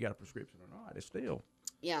matter if you got a prescription or not. It's still,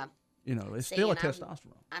 yeah. you know, it's See, still a and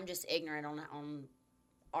testosterone. I'm just ignorant on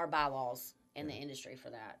our bylaws in the industry for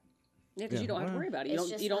that. Yeah, because you don't have to worry about it. You don't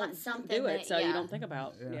do it, so you don't think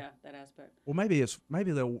about that aspect. Well, maybe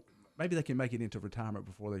they can make it into retirement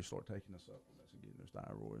before they start taking the supplements and getting their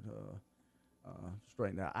thyroid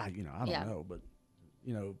straightened out. I don't know, but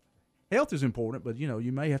you know, health is important. But you know,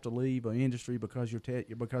 you may have to leave an industry because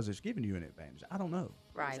because it's giving you an advantage. I don't know.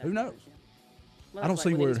 Right. Who knows? Well, I don't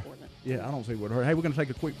see where. Yeah, I don't see where. Hey, we're going to take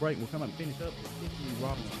a quick break and we'll come up and finish up with Tiffany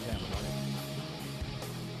Robinson Chandler.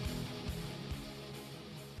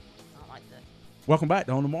 I like that. Welcome back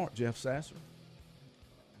to On the Mark. Jeff Sasser,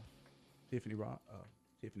 Tiffany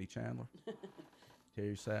Chandler,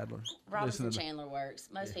 Terry Sadler. Robinson Chandler works.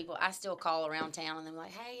 Most people, I still call around town and they're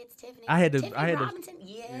like, "Hey, it's Tiffany." Tiffany Robinson.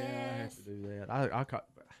 Yes. Yeah, I had to do that. I call,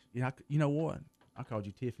 you know what? I called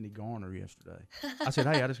you Tiffany Garner yesterday. I said,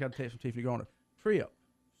 "Hey, I just got a text from Tiffany Garner, Tripp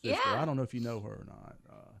sister. Yeah. I don't know if you know her or not.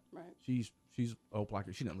 Right. She's old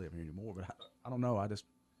like she doesn't live here anymore, but I don't know. I just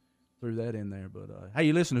threw that in there. But hey,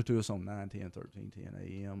 you listening to us on 910,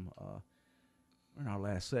 1310 AM. We're in our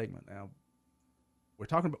last segment now.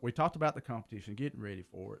 We talked about the competition, getting ready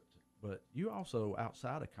for it, but you also,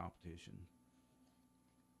 outside of competition,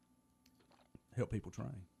 help people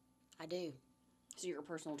train. I do. So you're a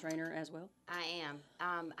personal trainer as well? I am.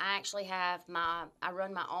 I actually have I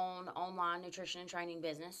run my own online nutrition and training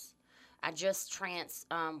business. I just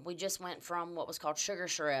we just went from what was called Sugar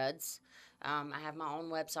Shreds. I have my own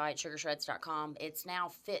website, sugarshreds.com. It's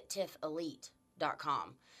now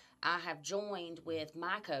FitTiffElite.com. I have joined with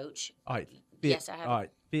my coach. All right. Yes, I have. All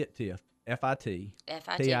right. FitTiff. FIT.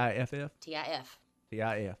 TIFF. TIF.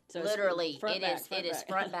 TIF. So literally, it is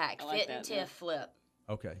front back. like Fit that, and Tiff flip.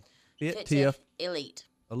 Okay. FitTiff Elite.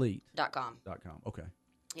 Elite.com. .com. Okay.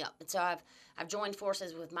 Yeah. And so I've joined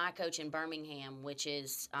forces with my coach in Birmingham, which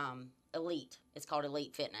is Elite. It's called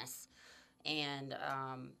Elite Fitness. And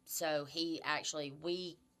so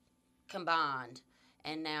we combined,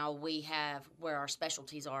 and now we have where our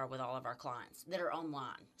specialties are with all of our clients that are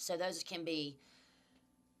online. So those can be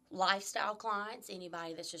lifestyle clients,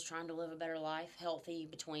 anybody that's just trying to live a better life, healthy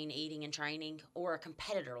between eating and training, or a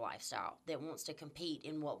competitor lifestyle that wants to compete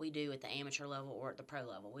in what we do at the amateur level or at the pro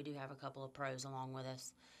level. We do have a couple of pros along with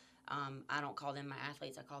us. I don't call them my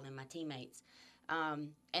athletes, I call them my teammates.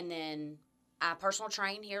 And then I personal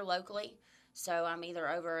train here locally. So I'm either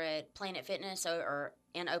over at Planet Fitness or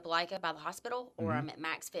in Opelika by the hospital, or I'm at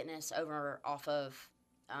Max Fitness over off of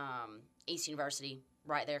East University,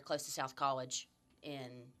 right there close to South College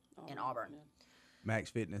in Auburn. Yeah.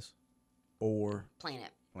 Max Fitness or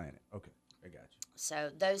Planet. Okay, I got you.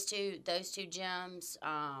 So those two gyms.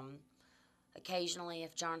 Occasionally,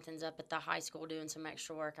 if Jonathan's up at the high school doing some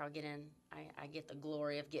extra work, I'll get in. I get the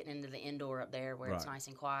glory of getting into the indoor up there where it's nice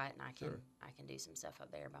and quiet, and I can do some stuff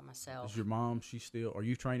up there by myself. Is your mom? Are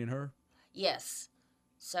you training her? Yes.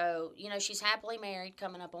 So she's happily married,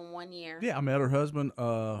 coming up on 1 year. Yeah, I met her husband.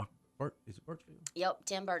 Is it Birchfield? Yep,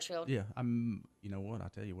 Tim Birchfield. Yeah, you know what? I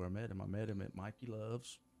tell you where I met him. I met him at Mikey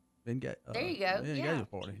Love's. There you go.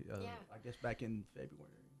 Engagement party. I guess back in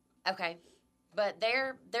February. Okay. But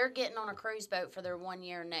they're getting on a cruise boat for their 1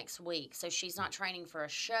 year next week. So she's not training for a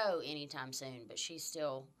show anytime soon, but she's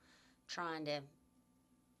still trying to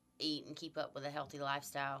eat and keep up with a healthy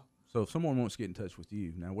lifestyle. So if someone wants to get in touch with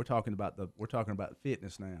you, now we're talking about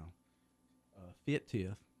fitness now.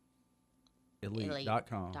 FitTiff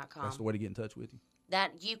Elite.com. That's the way to get in touch with you.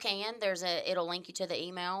 That you can. It'll link you to the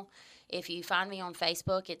email. If you find me on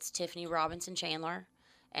Facebook, it's Tiffany Robinson Chandler.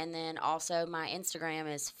 And then also my Instagram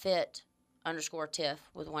is fit_Tiff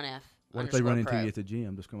with one F. What if they run into you at the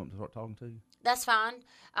gym? Just come up and start talking to you? That's fine.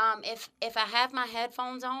 If I have my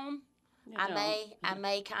headphones on, I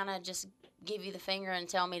may kind of just give you the finger and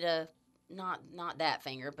tell me to not that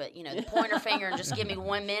finger, but the pointer finger, and just give me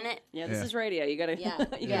 1 minute. Yeah, this is radio. You gotta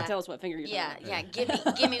gotta tell us what finger you're talking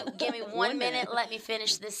about. Give me 1 minute. Let me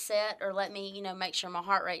finish this set, or let me make sure my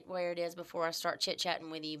heart rate where it is before I start chit chatting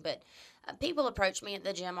with you. But people approach me at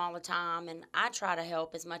the gym all the time, and I try to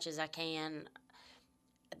help as much as I can.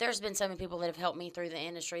 There's been so many people that have helped me through the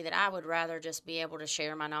industry that I would rather just be able to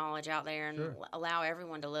share my knowledge out there and allow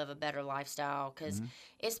everyone to live a better lifestyle, because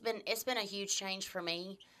it's been a huge change for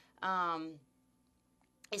me.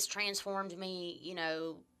 It's transformed me,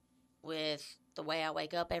 with the way I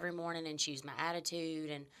wake up every morning and choose my attitude,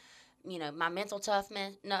 and my mental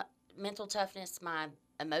toughness, my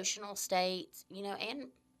emotional state,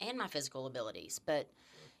 and my physical abilities. But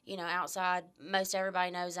outside, most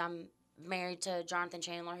everybody knows I'm married to Jonathan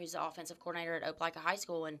Chandler, who's the offensive coordinator at Opelika High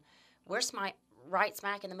School, and we're right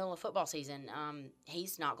smack in the middle of football season.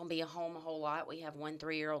 He's not going to be home a whole lot. We have 1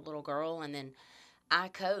 3-year-old little girl, and then I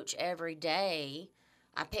coach every day.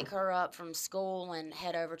 I pick her up from school and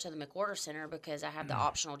head over to the McWhorter Center because I have the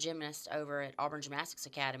optional gymnast over at Auburn Gymnastics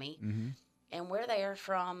Academy. And we're there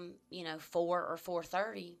from 4 or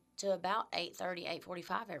 4:30 to about 8:30,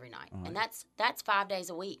 8:45 every night. Right. And that's 5 days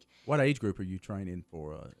a week. What age group are you training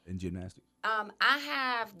for in gymnastics? I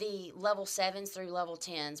have the level 7s through level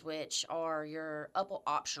 10s, which are your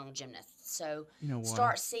optional gymnasts. So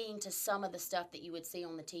start seeing to some of the stuff that you would see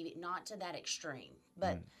on the TV, not to that extreme,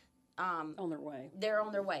 but on their way. They're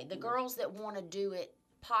on their way. The girls that want to do it,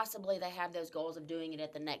 possibly they have those goals of doing it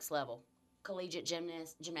at the next level, collegiate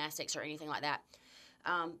gymnastics or anything like that.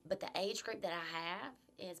 But the age group that I have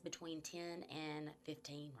is between 10 and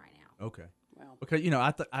 15 right now. Okay. Wow. Because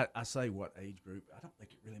I say what age group. I don't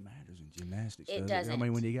think it really matters in gymnastics. It does doesn't. I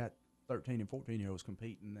mean, when you got 13 and 14-year-olds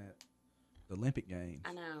competing at the Olympic Games.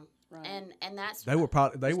 I know. Right. And that's they were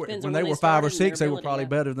when they were 5 or 6, they were probably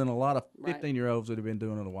better than a lot of 15-year-olds that have been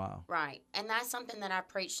doing it a while. Right. And that's something that I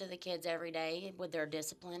preach to the kids every day with their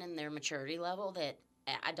discipline and their maturity level, that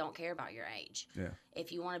I don't care about your age. Yeah.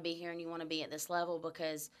 If you want to be here and you want to be at this level,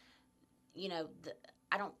 because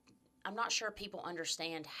I'm not sure people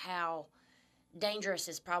understand how dangerous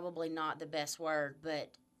is probably not the best word, but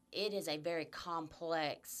it is a very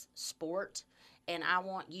complex sport, and I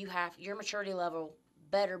want your maturity level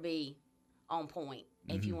better be on point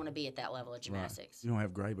if you want to be at that level of gymnastics. Right. You don't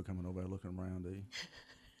have Graber coming over there looking around, do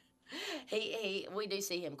you? We do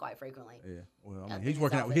see him quite frequently. Yeah. Well, I mean, he's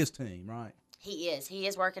working out with his team, right? He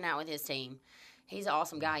is working out with his team. He's an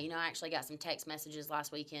awesome guy. I actually got some text messages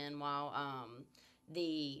last weekend while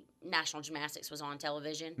the National Gymnastics was on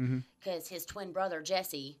television, because his twin brother,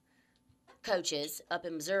 Jesse, coaches up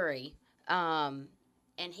in Missouri, and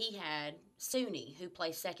he had Suni, who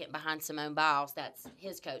plays second behind Simone Biles. That's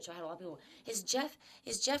his coach. So I had a lot of people, is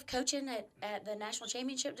Jeff coaching at the national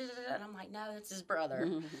championship? And I'm like, no, that's his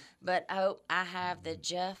brother. But I have the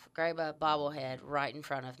Jeff Graber bobblehead right in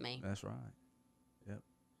front of me. That's right. Yep.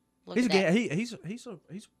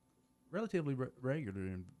 He's relatively regular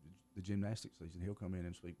in the gymnastics season. He'll come in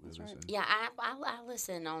and speak with us. Right. Yeah, I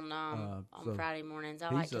listen on Friday mornings. I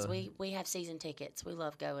like, because we have season tickets. We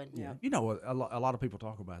love going. Yeah. A lot of people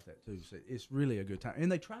talk about that too. So it's really a good time, and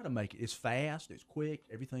they try to make it. It's fast. It's quick.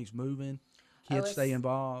 Everything's moving. Kids stay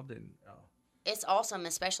involved, and it's awesome,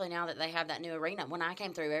 especially now that they have that new arena. When I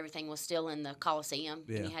came through, everything was still in the Coliseum,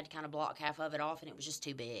 and you had to kind of block half of it off, and it was just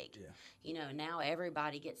too big. Yeah. Now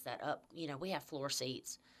everybody gets that up. We have floor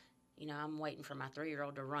seats. I'm waiting for my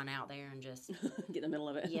 3-year-old to run out there and just get in the middle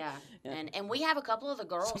of it. Yeah. And we have a couple of the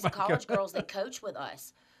girls, the college girls that coach with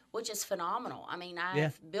us, which is phenomenal. I mean,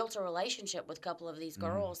 I've built a relationship with a couple of these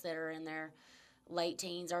girls that are in their late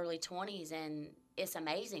teens, early 20s, and it's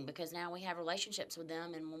amazing because now we have relationships with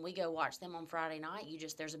them, and when we go watch them on Friday night,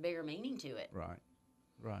 there's a bigger meaning to it. Right.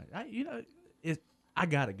 I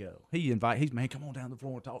gotta go. He's man, come on down the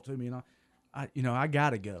floor and talk to me, and I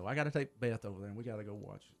gotta go. I gotta take Beth over there, and we gotta go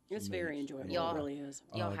watch. It's very enjoyable. Y'all, it really is.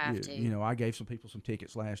 Y'all have to. I gave some people some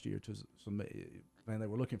tickets last year to some. Man, they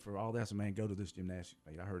were looking for all that. I said, man, go to this gymnastics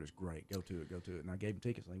meet. I heard it's great. Go to it. And I gave them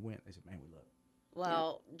tickets, and they went. They said, man, we love it.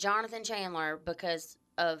 Well, Jonathan Chandler, because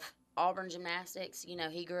of Auburn Gymnastics,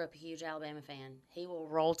 he grew up a huge Alabama fan. He will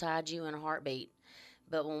roll tide you in a heartbeat.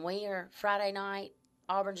 But when we are Friday night,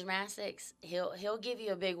 Auburn Gymnastics, he'll give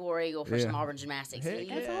you a big war eagle for some Auburn Gymnastics.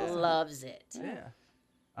 He loves it. Yeah,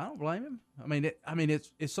 I don't blame him. I mean,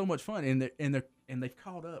 it's so much fun, and they've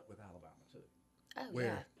caught up with Alabama too. Oh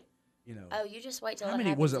yeah. You just wait till how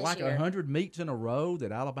many was it, like 100 meets in a row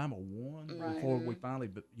that Alabama won before we finally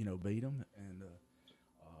beat them, and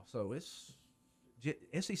so it's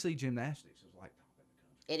SEC gymnastics is like top in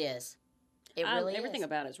the country. It is. It really everything is.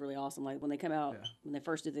 about it's really awesome. Like when they come out, when they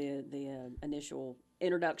first did the initial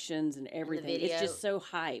introductions and everything. video. It's just so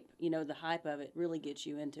hype. The hype of it really gets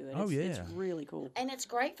you into it. It's really cool. And it's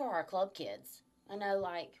great for our club kids. I know,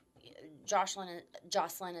 like, Jocelyn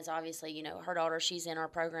is obviously, her daughter, she's in our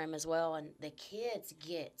program as well, and the kids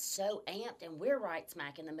get so amped, and we're right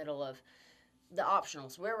smack in the middle of the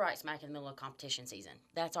optionals. We're right smack in the middle of competition season.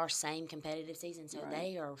 That's our same competitive season, so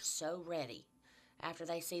they are so ready. After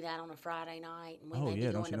they see that on a Friday night, and we may be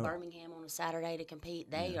going to Birmingham on a Saturday to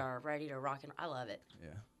compete, they are ready to rock and I love it. Yeah,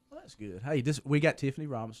 well, that's good. Hey, we got Tiffany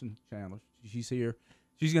Robinson Chandler. She's here.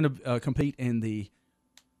 She's going to compete in the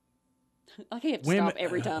I can't stop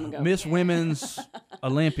every time and go. Miss Women's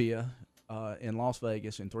Olympia in Las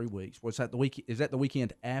Vegas in 3 weeks. What's that? Is that the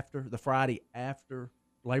weekend after the Friday after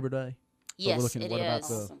Labor Day? Yes, so we're looking it at what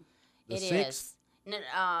is. about the 6th?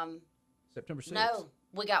 September 6th. No,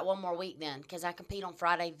 we got one more week then because I compete on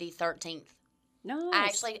Friday the 13th.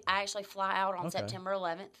 Nice. I actually fly out on September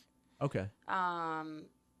 11th. Okay.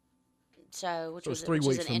 Which it's is 3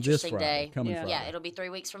 weeks an from interesting this Friday, day. coming Friday. Yeah, it'll be 3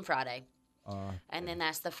 weeks from Friday. And then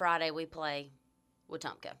that's the Friday we play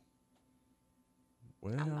Wetumpka.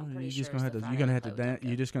 Well, you're just gonna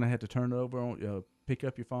have to turn it over on, pick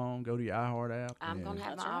up your phone, go to your iHeart app. I'm gonna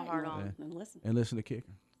have my iHeart on and listen to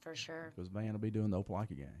Kicker for sure. Because Van will be doing the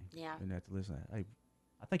Opelika game. Yeah, and have to listen to that. Hey,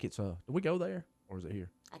 I think it's do we go there or is it here?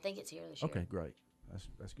 I think it's here this year. Okay, great.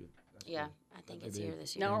 That's good. Good. I think it's here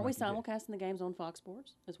this year. Now, aren't we simulcasting the games on Fox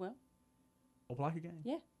Sports as well? Opelika game?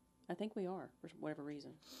 Yeah, I think we are for whatever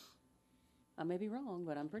reason. I may be wrong,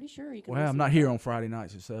 but I'm pretty sure you can. Well, I'm not here on Friday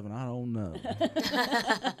nights at 7. I don't know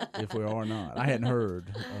if we are or not. I hadn't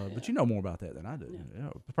heard, but you know more about that than I do. Yeah,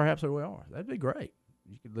 perhaps we are. That'd be great.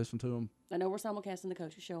 You could listen to them. I know we're simulcasting the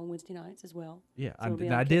Coaches Show on Wednesday nights as well. Yeah, so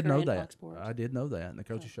I did know that. I did know that. And the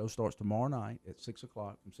Coaches Show starts tomorrow night at 6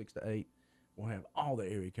 o'clock from 6 to 8. We'll have all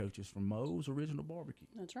the area coaches from Moe's Original Barbecue.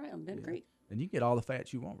 That's right, on Bent Creek. And you get all the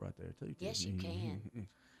fats you want right there, too. Yes, you can.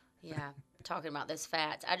 Yeah, talking about those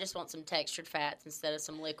fats. I just want some textured fats instead of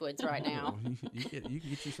some liquids right now. You can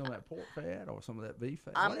get you some of that pork fat or some of that beef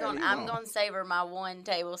fat. I'm gonna savor my 1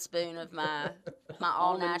 tablespoon of my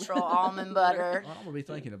all natural almond butter. Well, I'm gonna be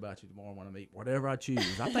thinking about you tomorrow when I eat whatever I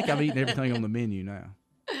choose. I think I've eaten everything on the menu now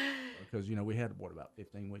because we had about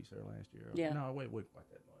 15 weeks there last year. Yeah. No, wait quite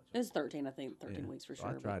that much. It's 13, I think. 13 weeks for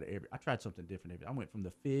sure. I tried something different. I went from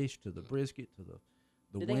the fish to the brisket to the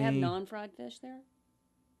Do wing. they have non-fried fish there?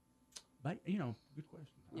 Good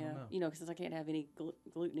question. I don't know. Since I can't have any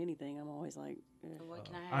gluten anything, I'm always like, what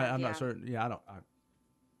can I have? I'm not certain. Yeah, I don't.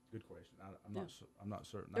 Good question. I'm not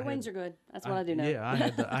certain. Their wings are good. That's what I do know.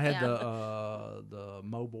 Yeah, I had the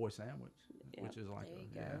Mo Boy sandwich, which is like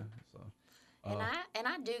And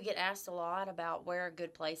I do get asked a lot about where are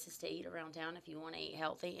good places to eat around town if you want to eat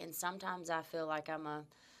healthy, and sometimes I feel like I'm a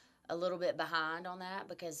little bit behind on that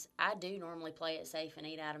because I do normally play it safe and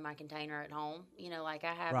eat out of my container at home. Like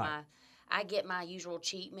I have I get my usual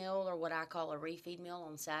cheat meal or what I call a refeed meal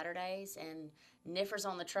on Saturdays, and Niffers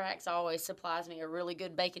on the Tracks always supplies me a really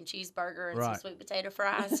good bacon cheeseburger and some sweet potato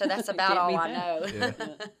fries, so that's about all I know. Yeah.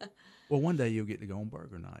 Well, one day you'll get to go on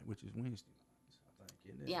burger night, which is Wednesday nights, I think,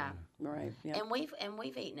 isn't it? Yeah. Right. Yeah. And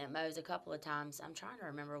we've eaten at Moe's a couple of times. I'm trying to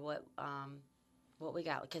remember what we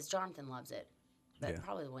got because Jonathan loves it. But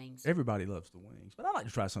probably the wings. Everybody loves the wings, but I like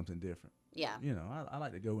to try something different. Yeah. I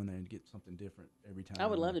like to go in there and get something different every time. I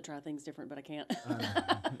would love to try things different, but I can't.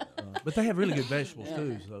 But they have really good vegetables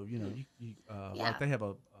too. So like they have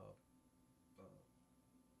a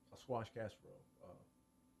squash casserole.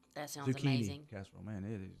 That sounds zucchini amazing. Casserole, man,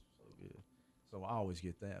 it is so good. So I always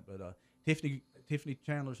get that. But Tiffany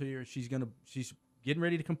Chandler's here. She's getting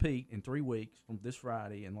ready to compete in 3 weeks from this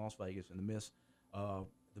Friday in Las Vegas in the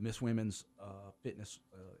Miss Women's Fitness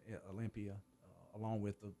Olympia, along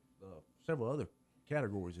with the several other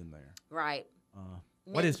categories in there. Right.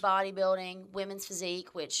 Men's bodybuilding, women's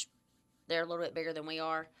physique, which they're a little bit bigger than we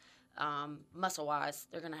are. Muscle-wise,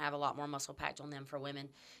 they're going to have a lot more muscle packed on them for women.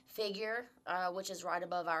 Figure, which is right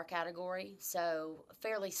above our category, so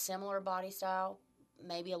fairly similar body style,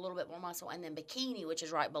 maybe a little bit more muscle. And then bikini, which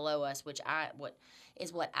is right below us, what I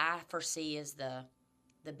foresee as the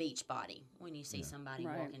beach body. When you see somebody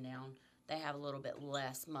walking down, they have a little bit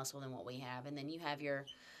less muscle than what we have. And then you have your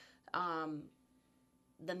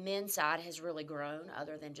the men's side has really grown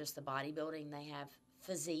other than just the bodybuilding. They have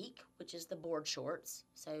physique, which is the board shorts.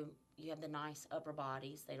 So you have the nice upper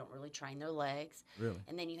bodies. They don't really train their legs. Really?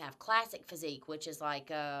 And then you have classic physique, which is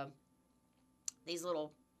like these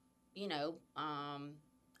little,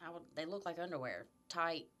 they look like underwear,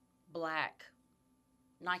 tight, black,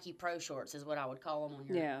 Nike Pro shorts is what I would call them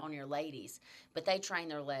on your ladies. But they train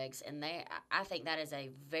their legs, and I think that is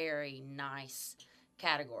a very nice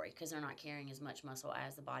category because they're not carrying as much muscle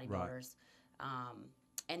as the bodybuilders.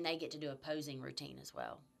 And they get to do a posing routine as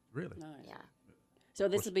well. Really? Nice. Yeah. So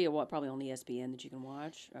this would be probably on ESPN that you can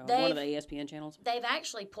watch? One of the ESPN channels? They've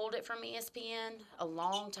actually pulled it from ESPN a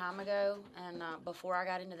long time ago, and before I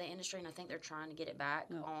got into the industry, and I think they're trying to get it back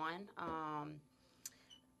on.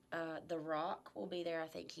 The Rock will be there. I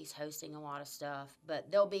think he's hosting a lot of stuff. But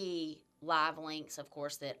there'll be live links, of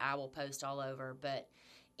course, that I will post all over. But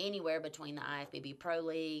anywhere between the IFBB Pro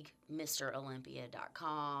League,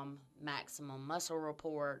 MrOlympia.com, Maximum Muscle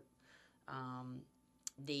Report,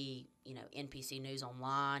 the NPC News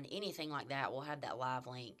Online, anything like that, we'll have that live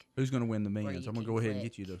link. Who's going to win the men's? I'm going to go ahead and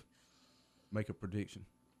get you to make a prediction.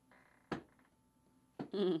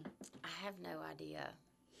 I have no idea.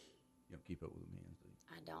 You don't keep up with the men's, do you?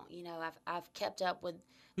 I don't. I've kept up with.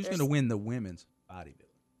 Who's going to win the women's bodybuilding?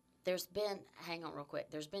 There's been, hang on real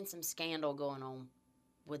quick. There's been some scandal going on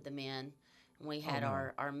with the men. We had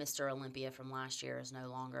our Mr. Olympia from last year is no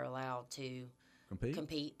longer allowed to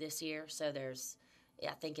compete this year. So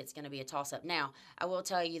I think it's going to be a toss-up. Now, I will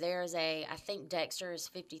tell you, I think Dexter is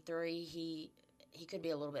 53. He could be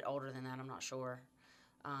a little bit older than that. I'm not sure.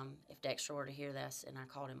 If Dexter were to hear this and I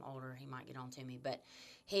called him older, he might get on to me. But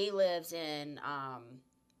he lives in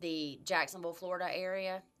the Jacksonville, Florida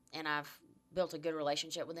area, and I've built a good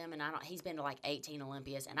relationship with him. And he's been to like 18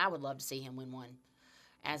 Olympias, and I would love to see him win one.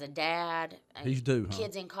 As a dad, he's due,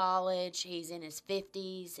 kids in college, he's in his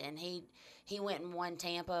 50s, and he went and won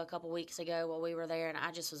Tampa a couple weeks ago while we were there, and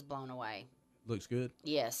I just was blown away. Looks good?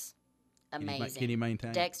 Yes. Amazing. Can he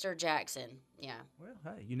maintain? Dexter Jackson, yeah. Well,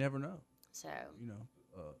 hey, you never know. So.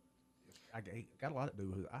 I got a lot to do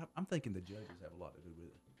with it. I'm thinking the judges have a lot to do with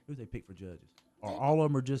it. Who they pick for judges? Or all of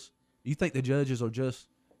them are just, you think the judges are just,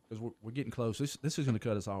 because we're getting close. This is going to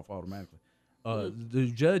cut us off automatically.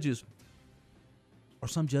 The judges, or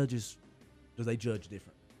some judges, do they judge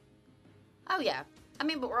different? Oh, yeah. I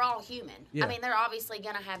mean, but we're all human. Yeah. I mean, they're obviously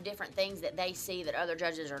going to have different things that they see that other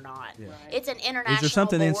judges are not. Yeah. Right. It's an international Is there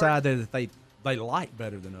something board. inside there that they like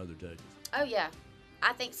better than other judges? Oh, yeah.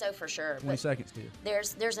 I think so for sure. 20 seconds still.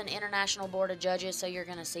 There's an international board of judges, so you're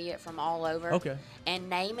going to see it from all over. Okay. And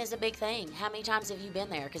name is a big thing. How many times have you been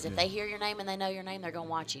there? Because if they hear your name and they know your name, they're going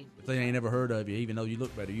to watch you. If they ain't never heard of you, even though you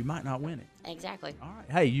look better, you might not win it. Exactly. All right.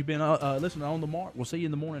 Hey, you've been listening to On the Mark. We'll see you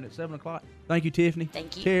in the morning at 7 o'clock. Thank you, Tiffany.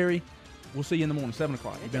 Thank you. Terry, we'll see you in the morning, 7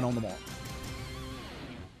 o'clock. You've been On the Mark.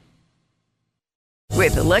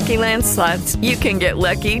 With the Lucky Land Slots, you can get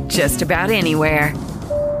lucky just about anywhere.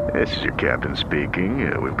 This is your captain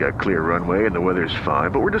speaking. We've got clear runway and the weather's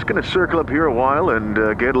fine, but we're just going to circle up here a while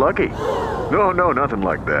and get lucky. No, nothing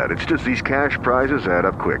like that. It's just these cash prizes add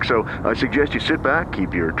up quick. So I suggest you sit back,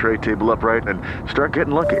 keep your tray table upright, and start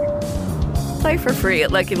getting lucky. Play for free at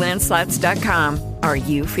LuckyLandSlots.com. Are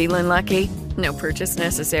you feeling lucky? No purchase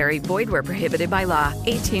necessary. Void where prohibited by law.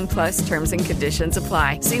 18+ terms and conditions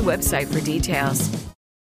apply. See website for details.